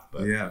and laugh.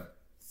 But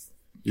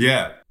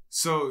yeah.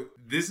 So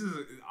this is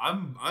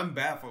I'm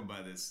baffled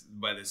by this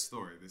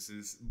story. This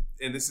is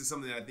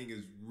something that I think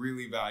is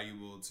really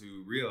valuable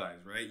to realize,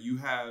 right? You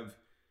have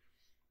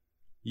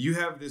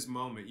this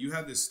moment, you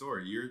have this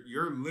story.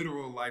 Your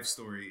literal life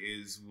story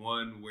is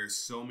one where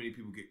so many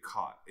people get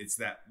caught. It's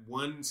that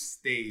one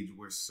stage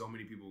where so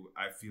many people,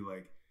 I feel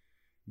like,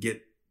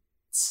 get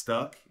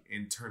stuck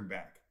and turn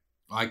back.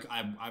 Like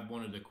I've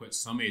wanted to quit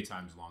so many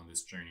times along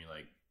this journey,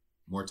 like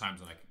more times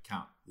than I could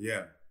count.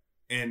 Yeah.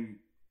 And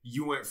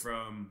you went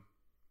from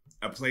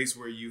a place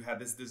where you had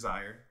this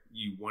desire,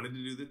 you wanted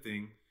to do the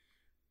thing,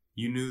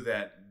 you knew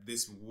that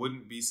this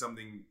wouldn't be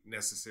something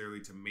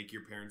necessarily to make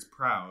your parents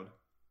proud,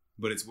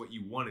 but it's what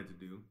you wanted to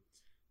do.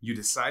 You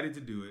decided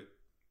to do it.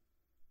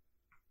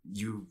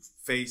 You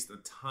faced a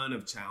ton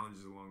of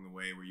challenges along the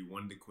way where you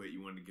wanted to quit,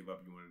 you wanted to give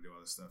up, you wanted to do all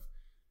this stuff.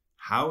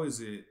 How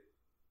is it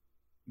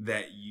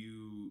that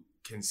you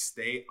can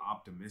stay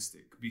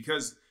optimistic?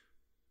 Because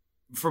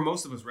for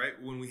most of us,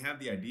 right, when we have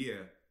the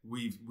idea,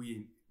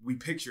 we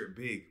picture it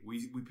big.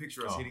 We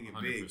picture us hitting it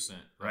 100%, big,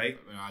 right?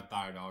 I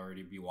thought I'd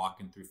already be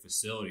walking through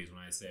facilities.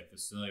 When I say a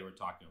facility, we're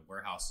talking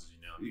warehouses,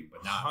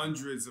 but not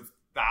hundreds of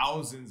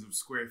thousands of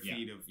square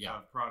feet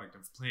of product,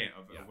 of plant,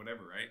 of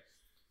whatever, right?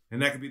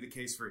 And that could be the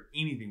case for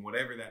anything,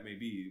 whatever that may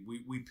be.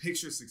 We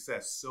picture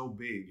success so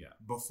big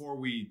before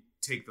we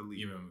take the leap.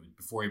 Even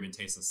before we even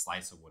taste a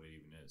slice of what it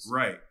even is.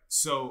 Right.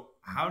 So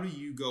how do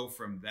you go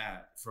from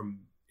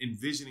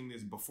envisioning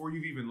this before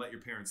you've even let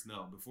your parents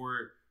know,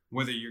 before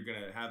whether you're going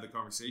to have the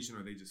conversation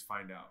or they just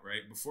find out,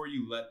 right? Before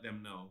you let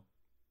them know,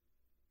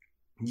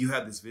 you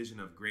have this vision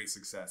of great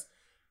success.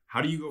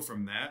 How do you go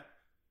from that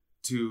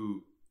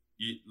to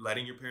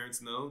letting your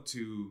parents know,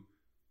 to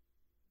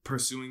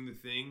pursuing the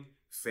thing,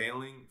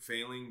 failing,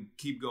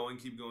 keep going,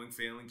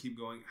 failing, keep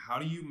going? How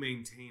do you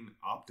maintain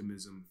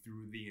optimism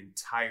through the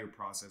entire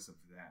process of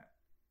that?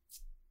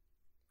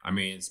 I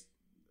mean,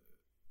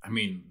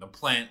 the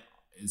plant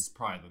is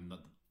probably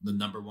the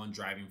number one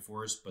driving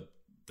force, but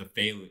the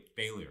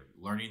failure,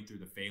 learning through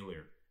the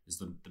failure is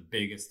the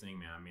biggest thing,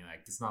 man. I mean,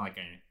 like, it's not like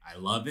I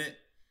love it.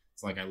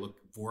 It's like I look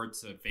forward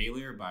to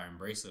failure, but I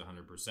embrace it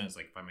 100%. It's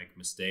like if I make a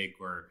mistake,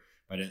 or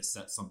if I didn't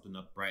set something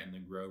up right in the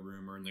grow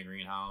room or in the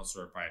greenhouse,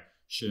 or if I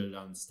should have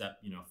done step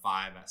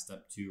 5 at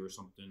step 2 or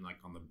something, like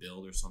on the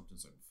build or something.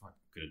 It's like, fuck,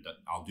 could have done.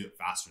 I'll do it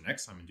faster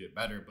next time and do it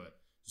better. But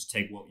just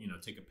take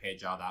a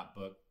page out of that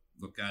book,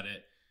 look at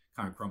it,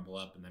 kind of crumple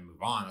up, and then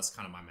move on. That's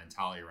kind of my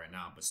mentality right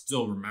now. But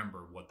still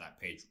remember what that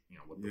page,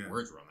 what the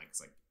words were on. Like,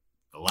 it's like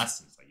the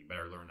lessons. Like, you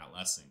better learn that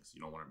lesson because you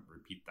don't want to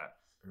repeat that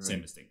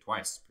same mistake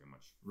twice, pretty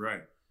much.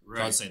 Right.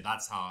 So I'd say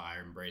that's how I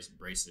embrace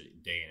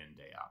it day in and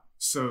day out.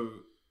 So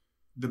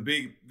the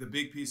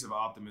big piece of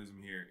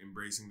optimism here,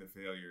 embracing the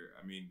failure.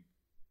 I mean,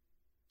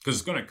 because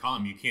it's going to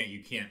come. You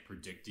can't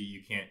predict it.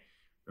 You can't.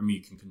 I mean,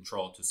 you can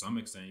control it to some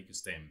extent. You can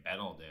stay in bed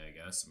all day,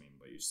 I guess. I mean,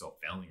 but you're still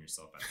failing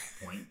yourself at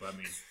that point. But I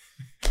mean,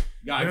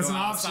 you gotta go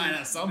outside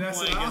at some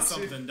point and get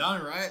something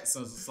done, right?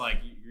 So it's like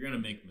you're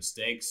gonna make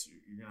mistakes.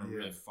 You're gonna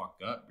really fuck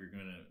up. You're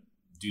gonna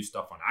do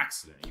stuff on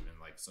accident, even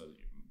like so.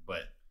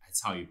 But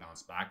it's how you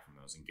bounce back from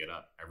those and get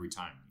up every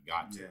time. You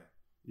got to.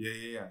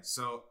 Yeah.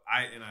 So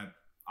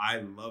I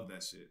love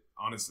that shit.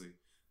 Honestly,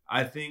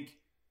 I think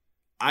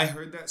I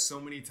heard that so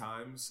many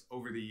times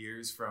over the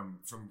years from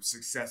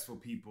successful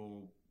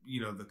people.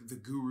 The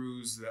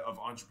gurus of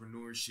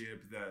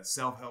entrepreneurship, the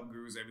self-help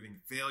gurus, everything.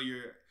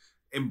 Failure,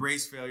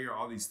 embrace failure,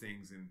 all these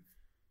things. And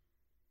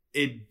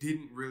it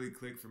didn't really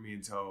click for me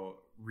until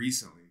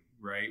recently,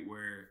 right?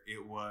 Where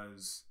it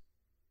was,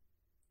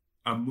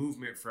 a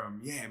movement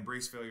from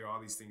embrace failure, all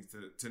these things,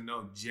 to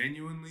no,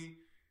 genuinely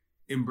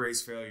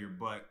embrace failure.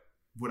 But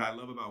what I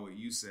love about what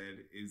you said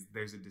is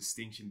there's a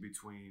distinction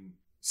between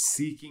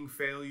seeking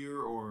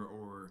failure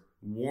or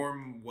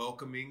warm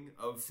welcoming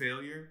of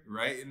failure,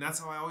 right? And that's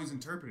how I always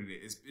interpreted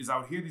it. Is I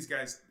would hear these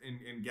guys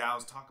and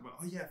gals talk about,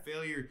 oh yeah,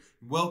 failure,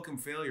 welcome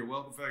failure.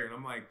 And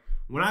I'm like,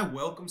 when I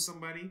welcome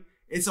somebody,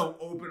 it's an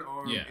open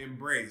arm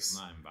embrace.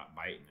 Not about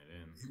biting it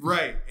in.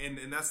 Right.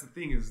 And that's the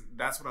thing, is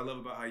that's what I love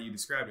about how you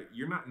described it.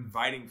 You're not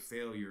inviting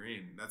failure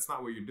in. That's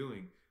not what you're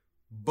doing.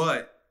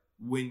 But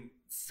when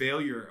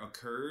failure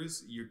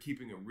occurs, you're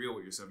keeping it real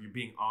with yourself. You're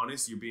being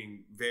honest. You're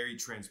being very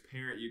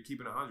transparent. You're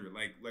keeping 100.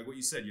 Like what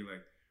you said, you're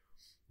like,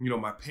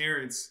 my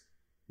parents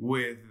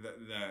with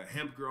the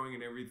hemp growing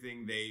and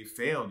everything, they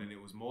failed and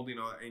it was moldy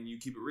and all that, and you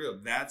keep it real.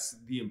 That's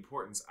the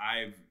importance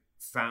I've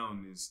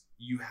found, is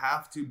you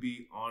have to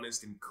be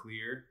honest and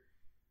clear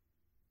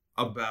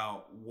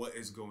about what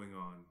is going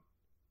on.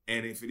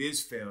 And if it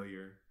is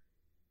failure,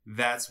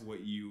 that's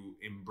what you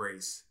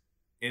embrace,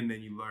 and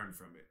then you learn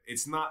from it.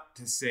 It's not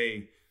to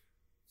say,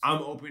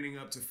 I'm opening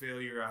up to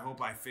failure, I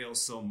hope I fail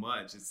so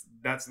much.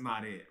 That's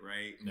not it,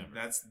 right? Never.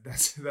 That's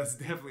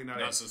definitely not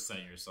You're it. also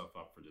setting yourself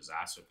up for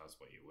disaster if that's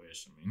what you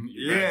wish. I mean,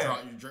 you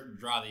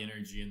draw the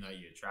energy in that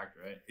you attract,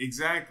 right?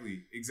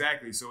 Exactly.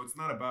 So it's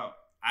not about,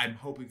 I'm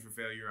hoping for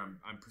failure,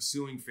 I'm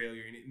pursuing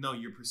failure. No,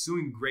 you're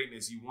pursuing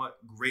greatness. You want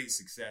great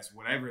success,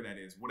 whatever that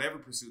is, whatever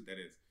pursuit that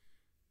is.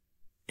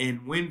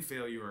 And when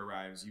failure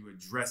arrives, you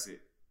address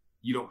it.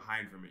 You don't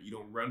hide from it. You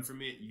don't run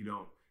from it. You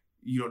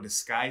don't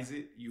disguise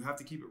it. You have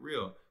to keep it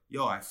real.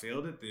 Yo, I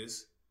failed at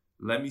this.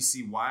 Let me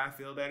see why I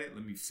failed at it.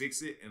 Let me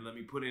fix it. And let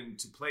me put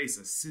into place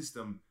a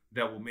system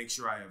that will make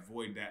sure I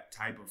avoid that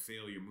type of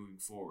failure moving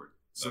forward.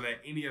 So that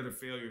any other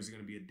failure is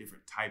going to be a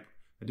different type,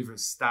 a different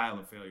style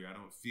of failure. I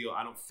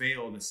don't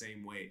fail the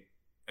same way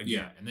again.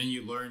 Yeah, and then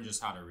you learn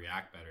just how to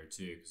react better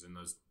too, because in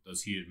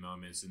those heated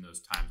moments, in those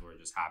times where it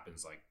just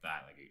happens like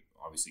that, like it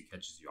obviously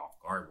catches you off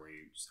guard, where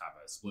you just have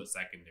a split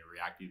second to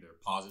react either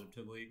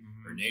positively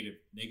or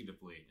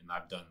negatively. And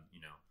I've done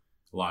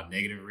a lot of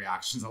negative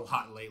reactions a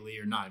lot lately,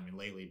 or not even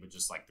lately, but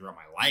just like throughout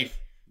my life.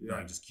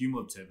 Just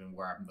cumulative, and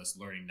where I'm just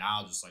learning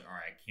now, just like, all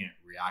right, I can't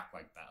react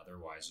like that,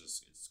 otherwise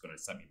it's going to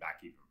set me back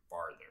even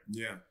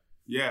farther.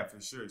 Yeah,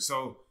 for sure.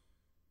 So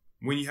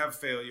when you have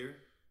failure,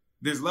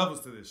 there's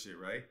levels to this shit,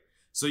 right?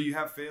 So you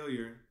have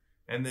failure,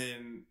 and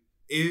then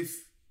if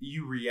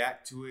you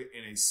react to it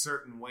in a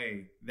certain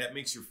way, that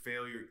makes your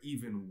failure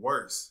even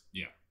worse.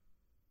 Yeah.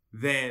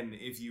 Than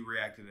if you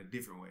react in a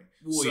different way.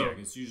 Well, so,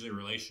 it's usually a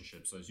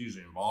relationship, so it's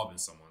usually involved in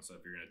someone. So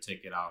if you're gonna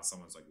take it out on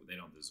someone's like, well, they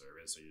don't deserve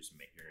it, so you're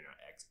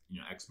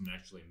gonna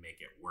exponentially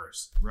make it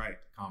worse. Right.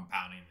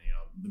 Compounding,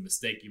 the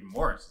mistake even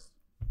worse.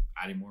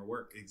 Adding more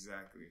work.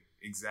 Exactly.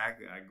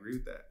 I agree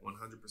with that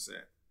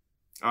 100%.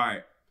 All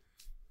right.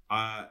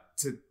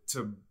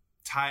 To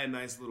tie a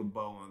nice little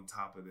bow on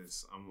top of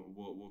this,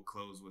 we'll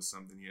close with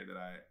something here that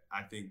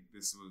I think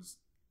this was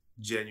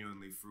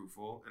genuinely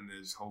fruitful, and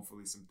there's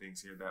hopefully some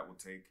things here that will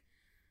take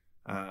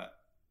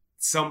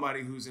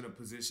somebody who's in a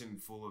position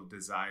full of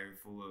desire,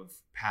 full of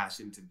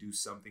passion to do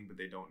something, but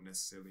they don't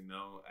necessarily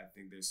know. I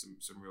think there's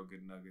some real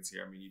good nuggets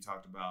here. I mean, you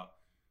talked about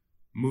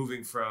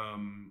moving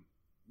from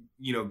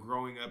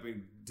growing up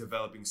and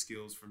developing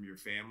skills from your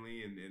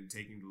family and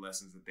taking the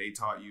lessons that they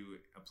taught you,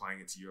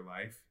 applying it to your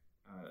life.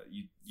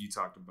 You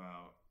talked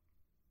about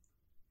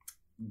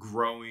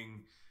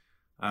growing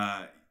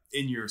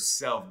in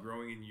yourself,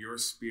 growing in your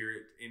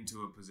spirit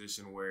into a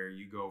position where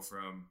you go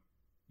from,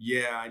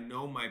 I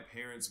know my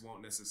parents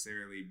won't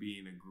necessarily be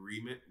in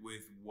agreement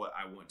with what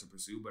I want to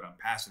pursue, but I'm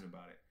passionate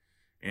about it.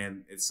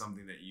 And it's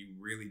something that you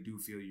really do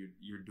feel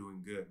you're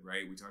doing good,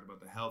 right? We talked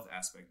about the health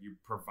aspect. You're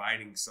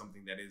providing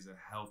something that is a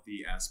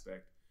healthy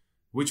aspect,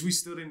 which we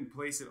still didn't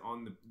place it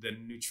on the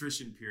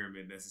nutrition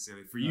pyramid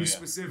necessarily. For you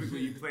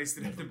specifically, you placed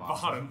it at the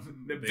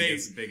bottom, the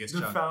biggest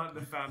chunk.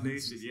 The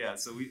foundation. Yeah,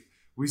 so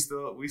we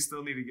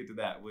still need to get to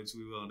that, which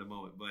we will in a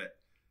moment. But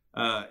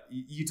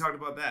you talked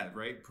about that,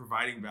 right?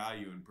 Providing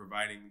value and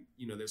providing,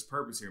 there's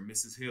purpose here.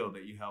 Mrs. Hill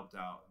that you helped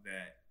out,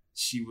 that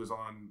she was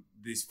on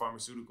these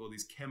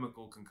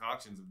chemical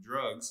concoctions of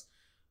drugs.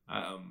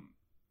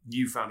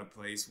 You found a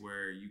place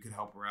where you could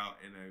help her out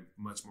in a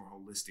much more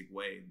holistic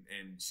way.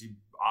 And she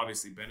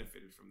obviously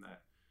benefited from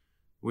that,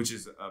 which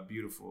is a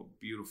beautiful,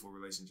 beautiful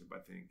relationship, I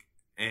think.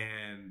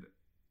 And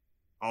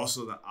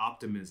also the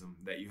optimism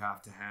that you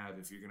have to have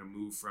if you're going to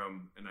move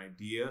from an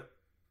idea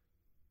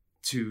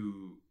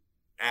to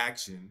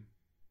action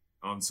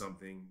on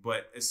something,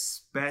 but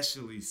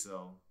especially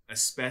so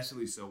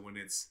when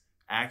it's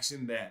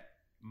action that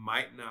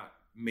might not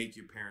make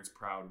your parents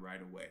proud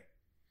right away.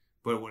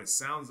 But what it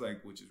sounds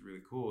like, which is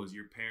really cool, is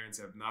your parents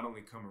have not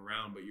only come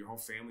around, but your whole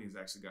family has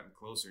actually gotten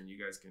closer, and you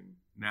guys can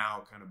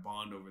now kind of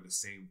bond over the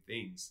same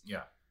things.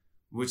 Yeah.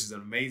 Which is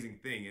an amazing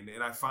thing.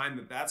 And I find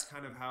that that's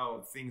kind of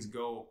how things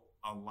go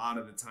a lot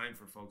of the time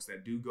for folks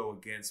that do go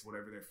against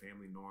whatever their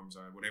family norms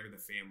are, whatever the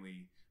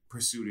family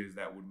pursuit is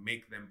that would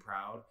make them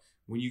proud,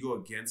 when you go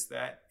against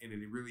that, and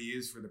it really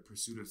is for the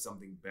pursuit of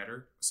something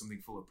better, something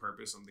full of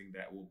purpose, something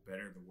that will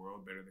better the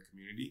world, better the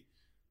community,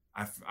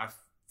 I've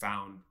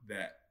found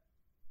that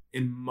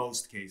in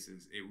most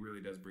cases, it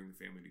really does bring the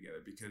family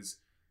together, because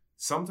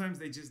sometimes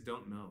they just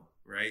don't know,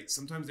 right?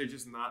 Sometimes they're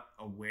just not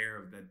aware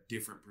of that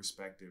different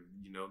perspective.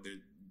 You know,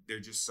 they're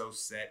just so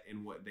set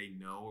in what they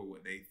know or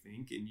what they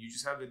think, and you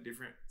just have a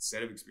different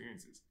set of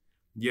experiences.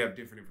 You have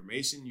different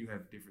information, you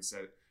have different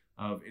set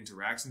of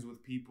interactions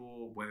with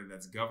people, whether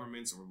that's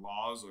governments or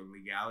laws or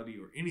legality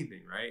or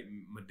anything, right?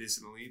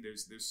 Medicinally,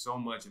 there's so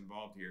much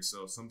involved here.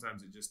 So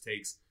sometimes it just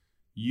takes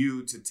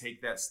you to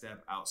take that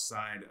step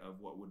outside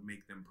of what would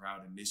make them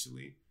proud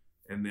initially,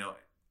 and they'll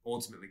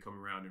ultimately come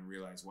around and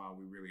realize, wow,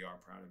 we really are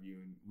proud of you,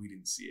 and we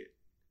didn't see it.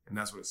 And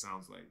that's what it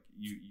sounds like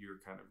you're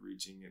kind of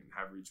reaching and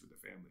have reached with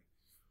the family.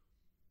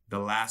 The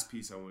last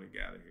piece I want to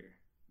gather here,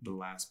 the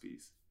last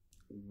piece.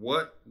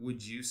 What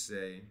would you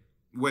say,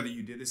 whether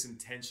you did this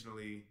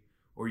intentionally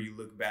or you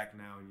look back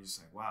now and you're just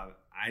like, wow,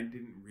 I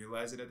didn't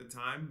realize it at the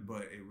time,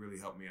 but it really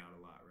helped me out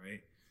a lot,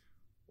 right?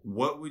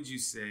 What would you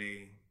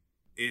say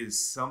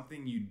is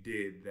something you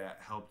did that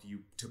helped you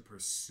to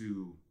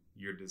pursue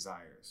your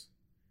desires,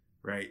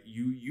 right?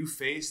 You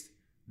faced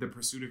the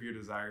pursuit of your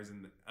desires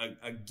and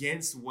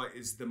against what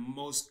is the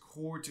most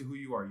core to who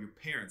you are, your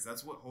parents.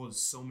 That's what holds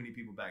so many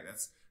people back.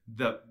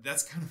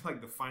 That's kind of like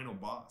the final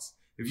boss.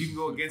 If you can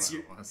go against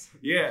your boss.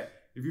 Yeah,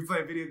 if you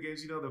play video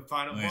games, you know the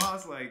final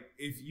boss. Like,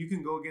 if you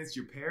can go against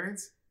your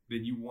parents,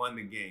 then you won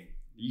the game.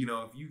 You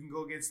know, if you can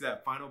go against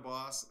that final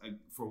boss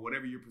for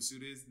whatever your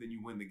pursuit is, then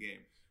you win the game.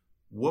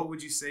 What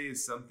would you say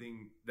is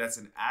something that's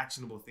an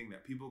actionable thing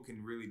that people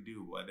can really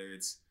do? Whether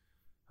it's,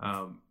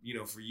 you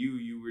know, for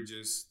you were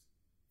just,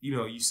 you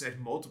know, you said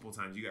multiple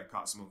times you got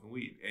caught smoking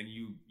weed, and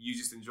you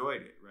just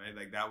enjoyed it, right?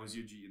 Like that was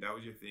your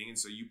thing, and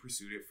so you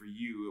pursued it for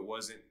you. It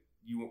wasn't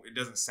you. It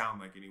doesn't sound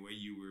like anyway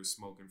you were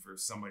smoking for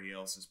somebody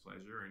else's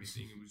pleasure or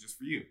anything. It was just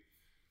for you.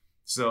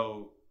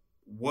 So,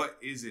 what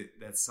is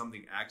it that's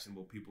something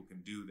actionable people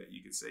can do that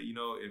you could say, you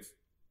know,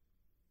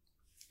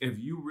 if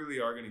you really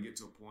are going to get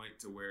to a point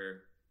to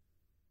where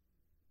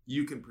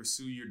you can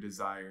pursue your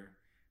desire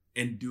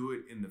and do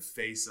it in the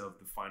face of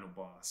the final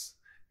boss,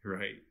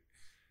 right?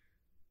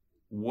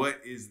 What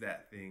is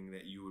that thing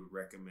that you would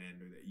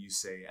recommend, or that you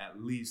say, at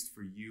least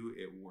for you,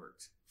 it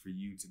worked for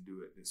you to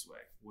do it this way?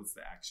 What's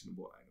the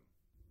actionable item?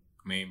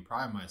 I mean,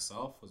 probably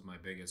myself was my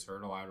biggest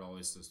hurdle. I would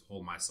always just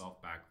hold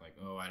myself back, like,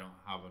 oh, I don't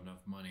have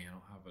enough money. I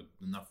don't have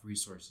enough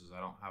resources. I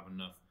don't have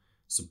enough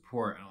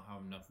support. I don't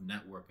have enough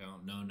network. I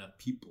don't know enough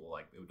people.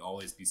 Like, it would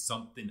always be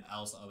something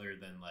else other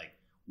than like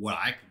what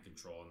I can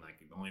control. And like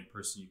the only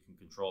person you can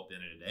control at the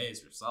end of the day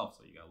is yourself.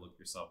 So you got to look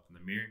yourself in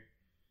the mirror,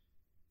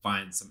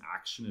 find some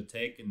action to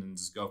take, and then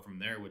just go from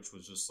there, which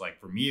was just like,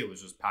 for me, it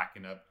was just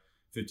packing up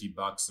 $50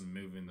 and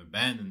moving the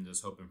Bend and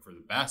just hoping for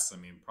the best. I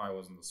mean, probably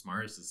wasn't the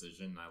smartest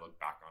decision. I look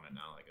back on it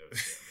now, like, oh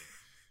shit.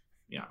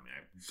 I mean,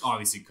 I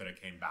obviously could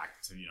have came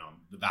back to, you know,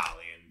 the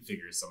valley and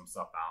figured some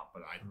stuff out,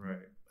 but I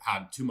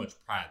had too much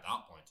pride at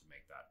that point to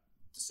make that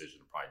decision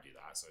to probably do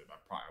that. So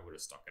I would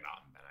have stuck it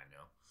out, and then I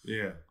know.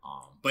 Yeah.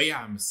 But yeah,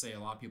 I'm gonna say a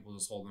lot of people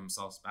just hold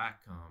themselves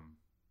back.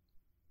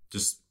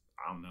 Just,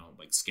 I don't know,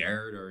 like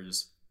scared, or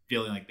just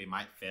feeling like they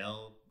might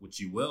fail, which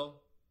you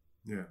will.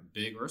 Yeah.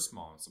 Big or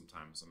small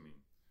sometimes. I mean,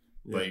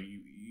 but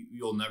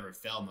you'll never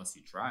fail unless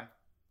you try.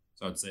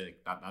 So I'd say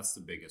like that's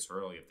the biggest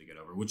hurdle you have to get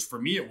over, which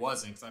for me it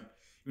wasn't, because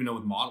you know,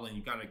 with modeling,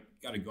 you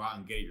gotta go out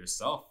and get it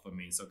yourself. I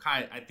mean, so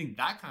I think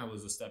that kind of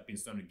was a stepping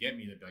stone to get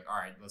me to be like, all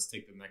right, let's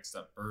take the next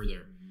step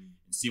further and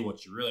see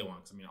what you really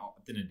want. Because I mean,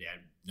 at the end of the day, I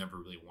never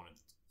really wanted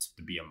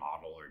to be a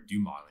model or do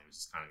modeling. It was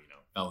just kind of, you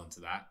know, fell into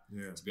that,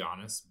 to be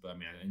honest. But I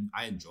mean,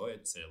 I enjoy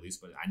it, to say the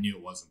least, but I knew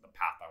it wasn't the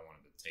path I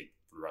wanted to take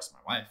for the rest of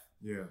my life.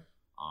 Yeah.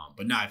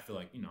 But now I feel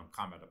like, you know, I'm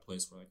kind of at a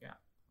place where like, yeah,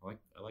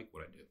 I like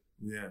what I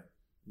do.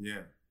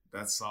 Yeah.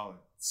 That's solid.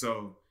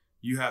 So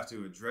you have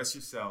to address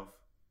yourself,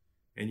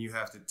 and you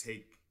have to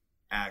take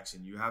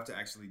action. You have to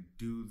actually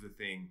do the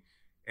thing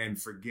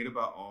and forget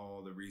about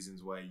all the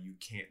reasons why you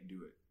can't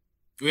do it.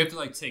 We have to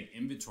like take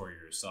inventory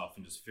of yourself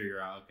and just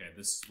figure out, okay,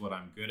 this is what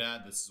I'm good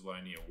at. This is what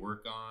I need to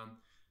work on.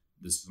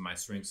 This is my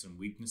strengths and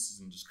weaknesses,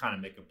 and just kind of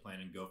make a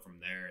plan and go from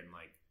there. And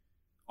like,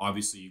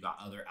 obviously you got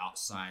other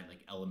outside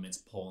like elements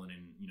pulling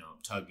and, you know,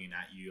 tugging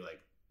at you,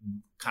 like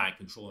kind of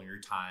controlling your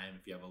time.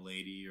 If you have a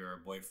lady or a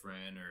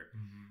boyfriend or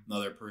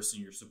another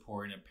person you're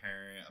supporting, a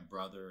parent, a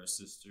brother, a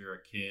sister,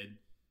 a kid.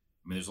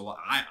 I mean, there's a lot.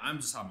 I'm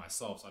just on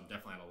myself, so I've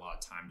definitely had a lot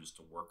of time just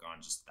to work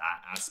on just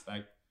that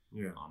aspect.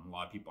 Yeah. A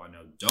lot of people I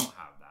know don't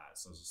have that,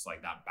 so it's just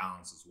like that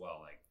balance as well.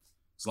 Like,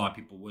 a lot of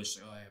people wish,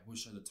 oh, I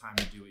wish I had the time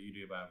to do what you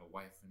do, but I have a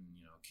wife and,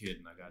 you know, a kid,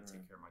 and I got to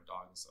take care of my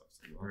dog and stuff.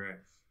 So, well,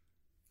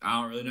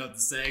 I don't really know what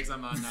to say because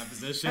I'm not in that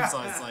position.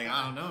 So it's like,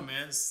 I don't know,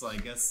 man. It's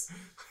like, I guess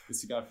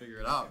you got to figure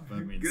it out. But I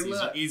mean,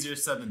 it's easier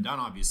said than done,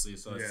 obviously.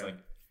 So it's like,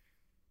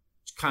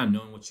 just kind of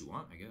knowing what you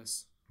want, I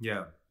guess.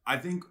 Yeah. I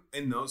think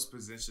in those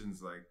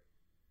positions, like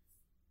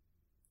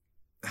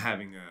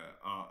having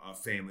a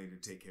family to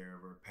take care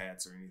of, or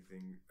pets or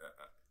anything,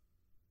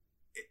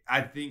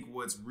 I think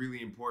what's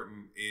really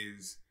important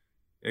is,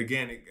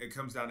 again, it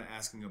comes down to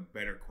asking a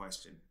better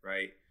question,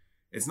 right?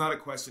 It's not a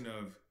question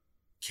of,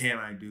 can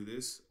I do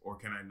this or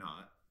can I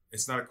not?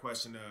 It's not a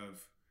question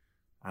of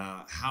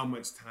how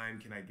much time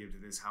can I give to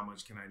this? How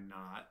much can I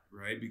not?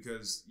 Right?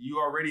 Because you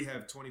already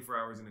have 24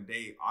 hours in a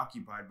day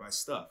occupied by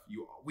stuff.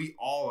 We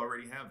all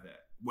already have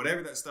that.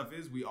 Whatever that stuff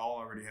is, we all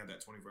already have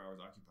that 24 hours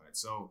occupied.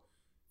 So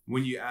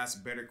when you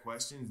ask better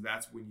questions,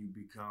 that's when you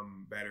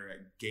become better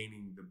at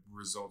gaining the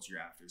results you're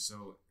after.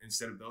 So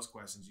instead of those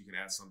questions, you can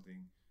ask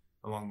something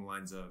along the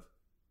lines of,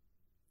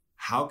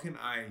 how can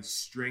I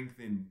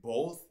strengthen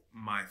both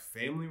my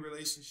family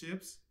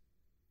relationships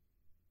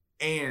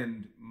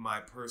and my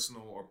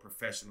personal or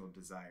professional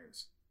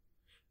desires?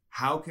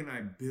 How can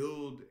I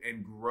build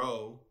and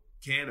grow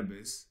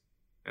cannabis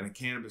and a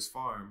cannabis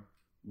farm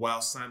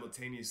while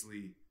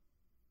simultaneously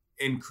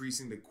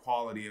increasing the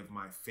quality of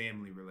my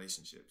family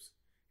relationships?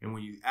 And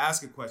when you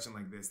ask a question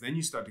like this, then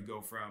you start to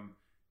go from,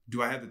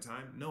 do I have the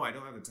time? No, I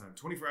don't have the time.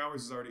 24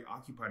 hours is already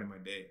occupied in my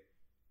day.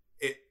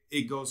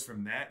 It goes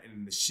from that,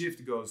 and the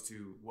shift goes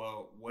to,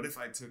 well, what if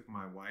I took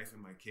my wife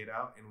and my kid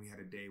out and we had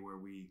a day where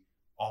we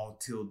all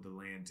tilled the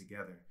land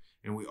together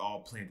and we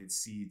all planted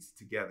seeds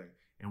together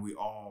and we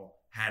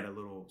all had a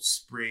little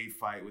spray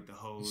fight with the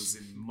hose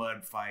and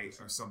mud fight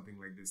or something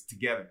like this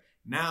together?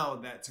 Now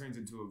that turns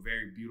into a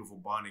very beautiful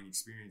bonding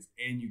experience,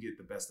 and you get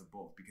the best of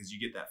both because you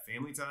get that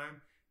family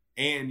time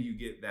and you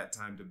get that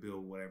time to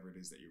build whatever it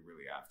is that you're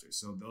really after.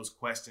 So those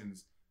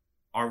questions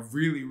are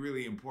really,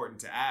 really important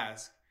to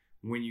ask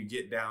when you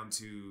get down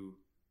to,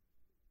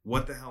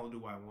 what the hell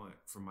do I want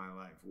for my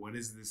life? What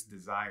is this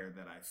desire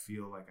that I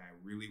feel like I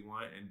really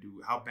want, and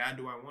how bad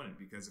do I want it?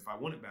 Because if I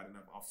want it bad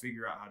enough, I'll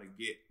figure out how to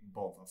get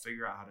both. I'll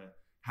figure out how to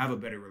have a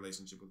better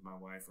relationship with my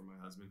wife or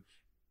my husband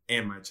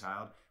and my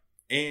child,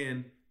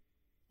 and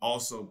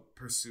also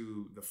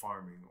pursue the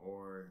farming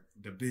or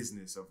the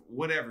business of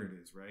whatever it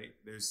is, right?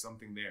 There's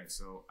something there.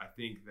 So I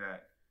think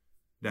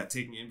that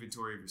taking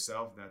inventory of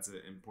yourself, that's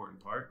an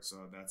important part.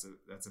 So that's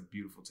a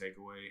beautiful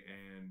takeaway.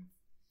 And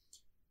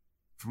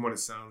from what it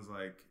sounds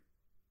like,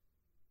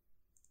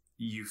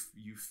 you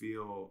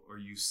feel, or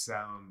you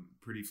sound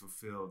pretty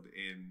fulfilled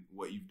in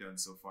what you've done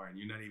so far. And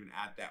you're not even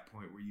at that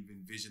point where you've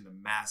envisioned the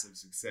massive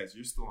success.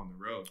 You're still on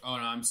the road. Oh,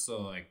 no, I'm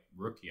still like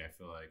rookie, I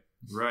feel like.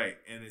 Right.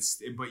 And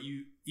but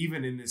you,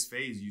 even in this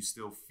phase, you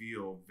still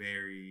feel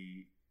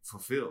very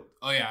fulfilled.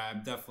 Oh yeah, I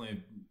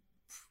definitely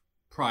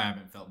probably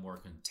haven't felt more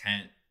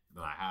content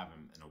than I have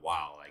in a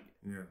while. Like,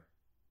 yeah,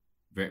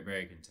 very,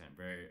 very content.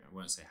 Very, I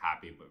wouldn't say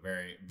happy, but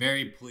very,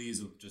 very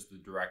pleased with just the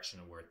direction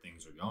of where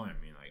things are going.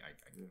 I mean, like,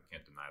 I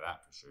can't deny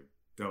that for sure.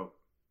 Dope.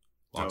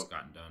 Lots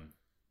gotten done.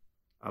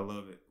 I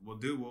love it. Well,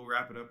 dude, we'll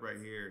wrap it up right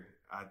here.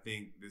 I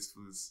think this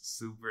was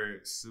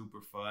super, super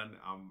fun.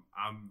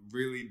 I'm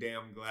really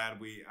damn glad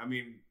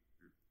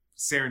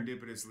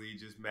serendipitously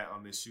just met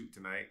on this shoot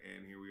tonight,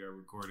 and here we are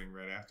recording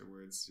right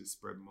afterwards. Just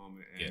spread the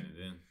moment. And getting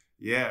it in.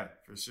 Yeah,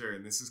 for sure.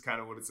 And this is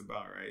kind of what it's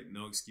about, right?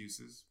 No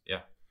excuses.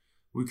 Yeah.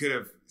 We could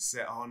have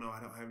said, oh, no,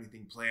 I don't have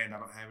anything planned. I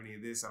don't have any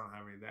of this. I don't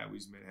have any of that. We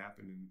just made it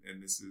happen.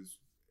 And this is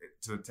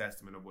to a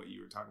testament of what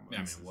you were talking about.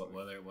 Yeah, I mean,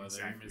 whether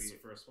exactly. You missed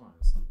the first one.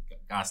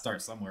 Gotta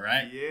start somewhere,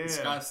 right? Yeah.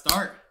 Just gotta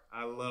start.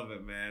 I love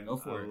it, man. Go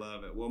for it. I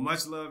love it. Well,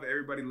 much love,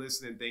 everybody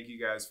listening. Thank you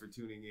guys for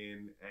tuning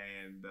in.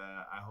 And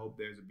I hope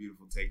there's a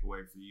beautiful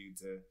takeaway for you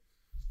to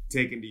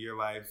take into your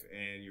life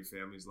and your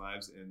family's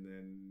lives. And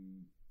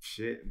then,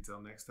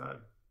 until next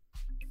time.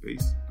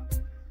 Peace.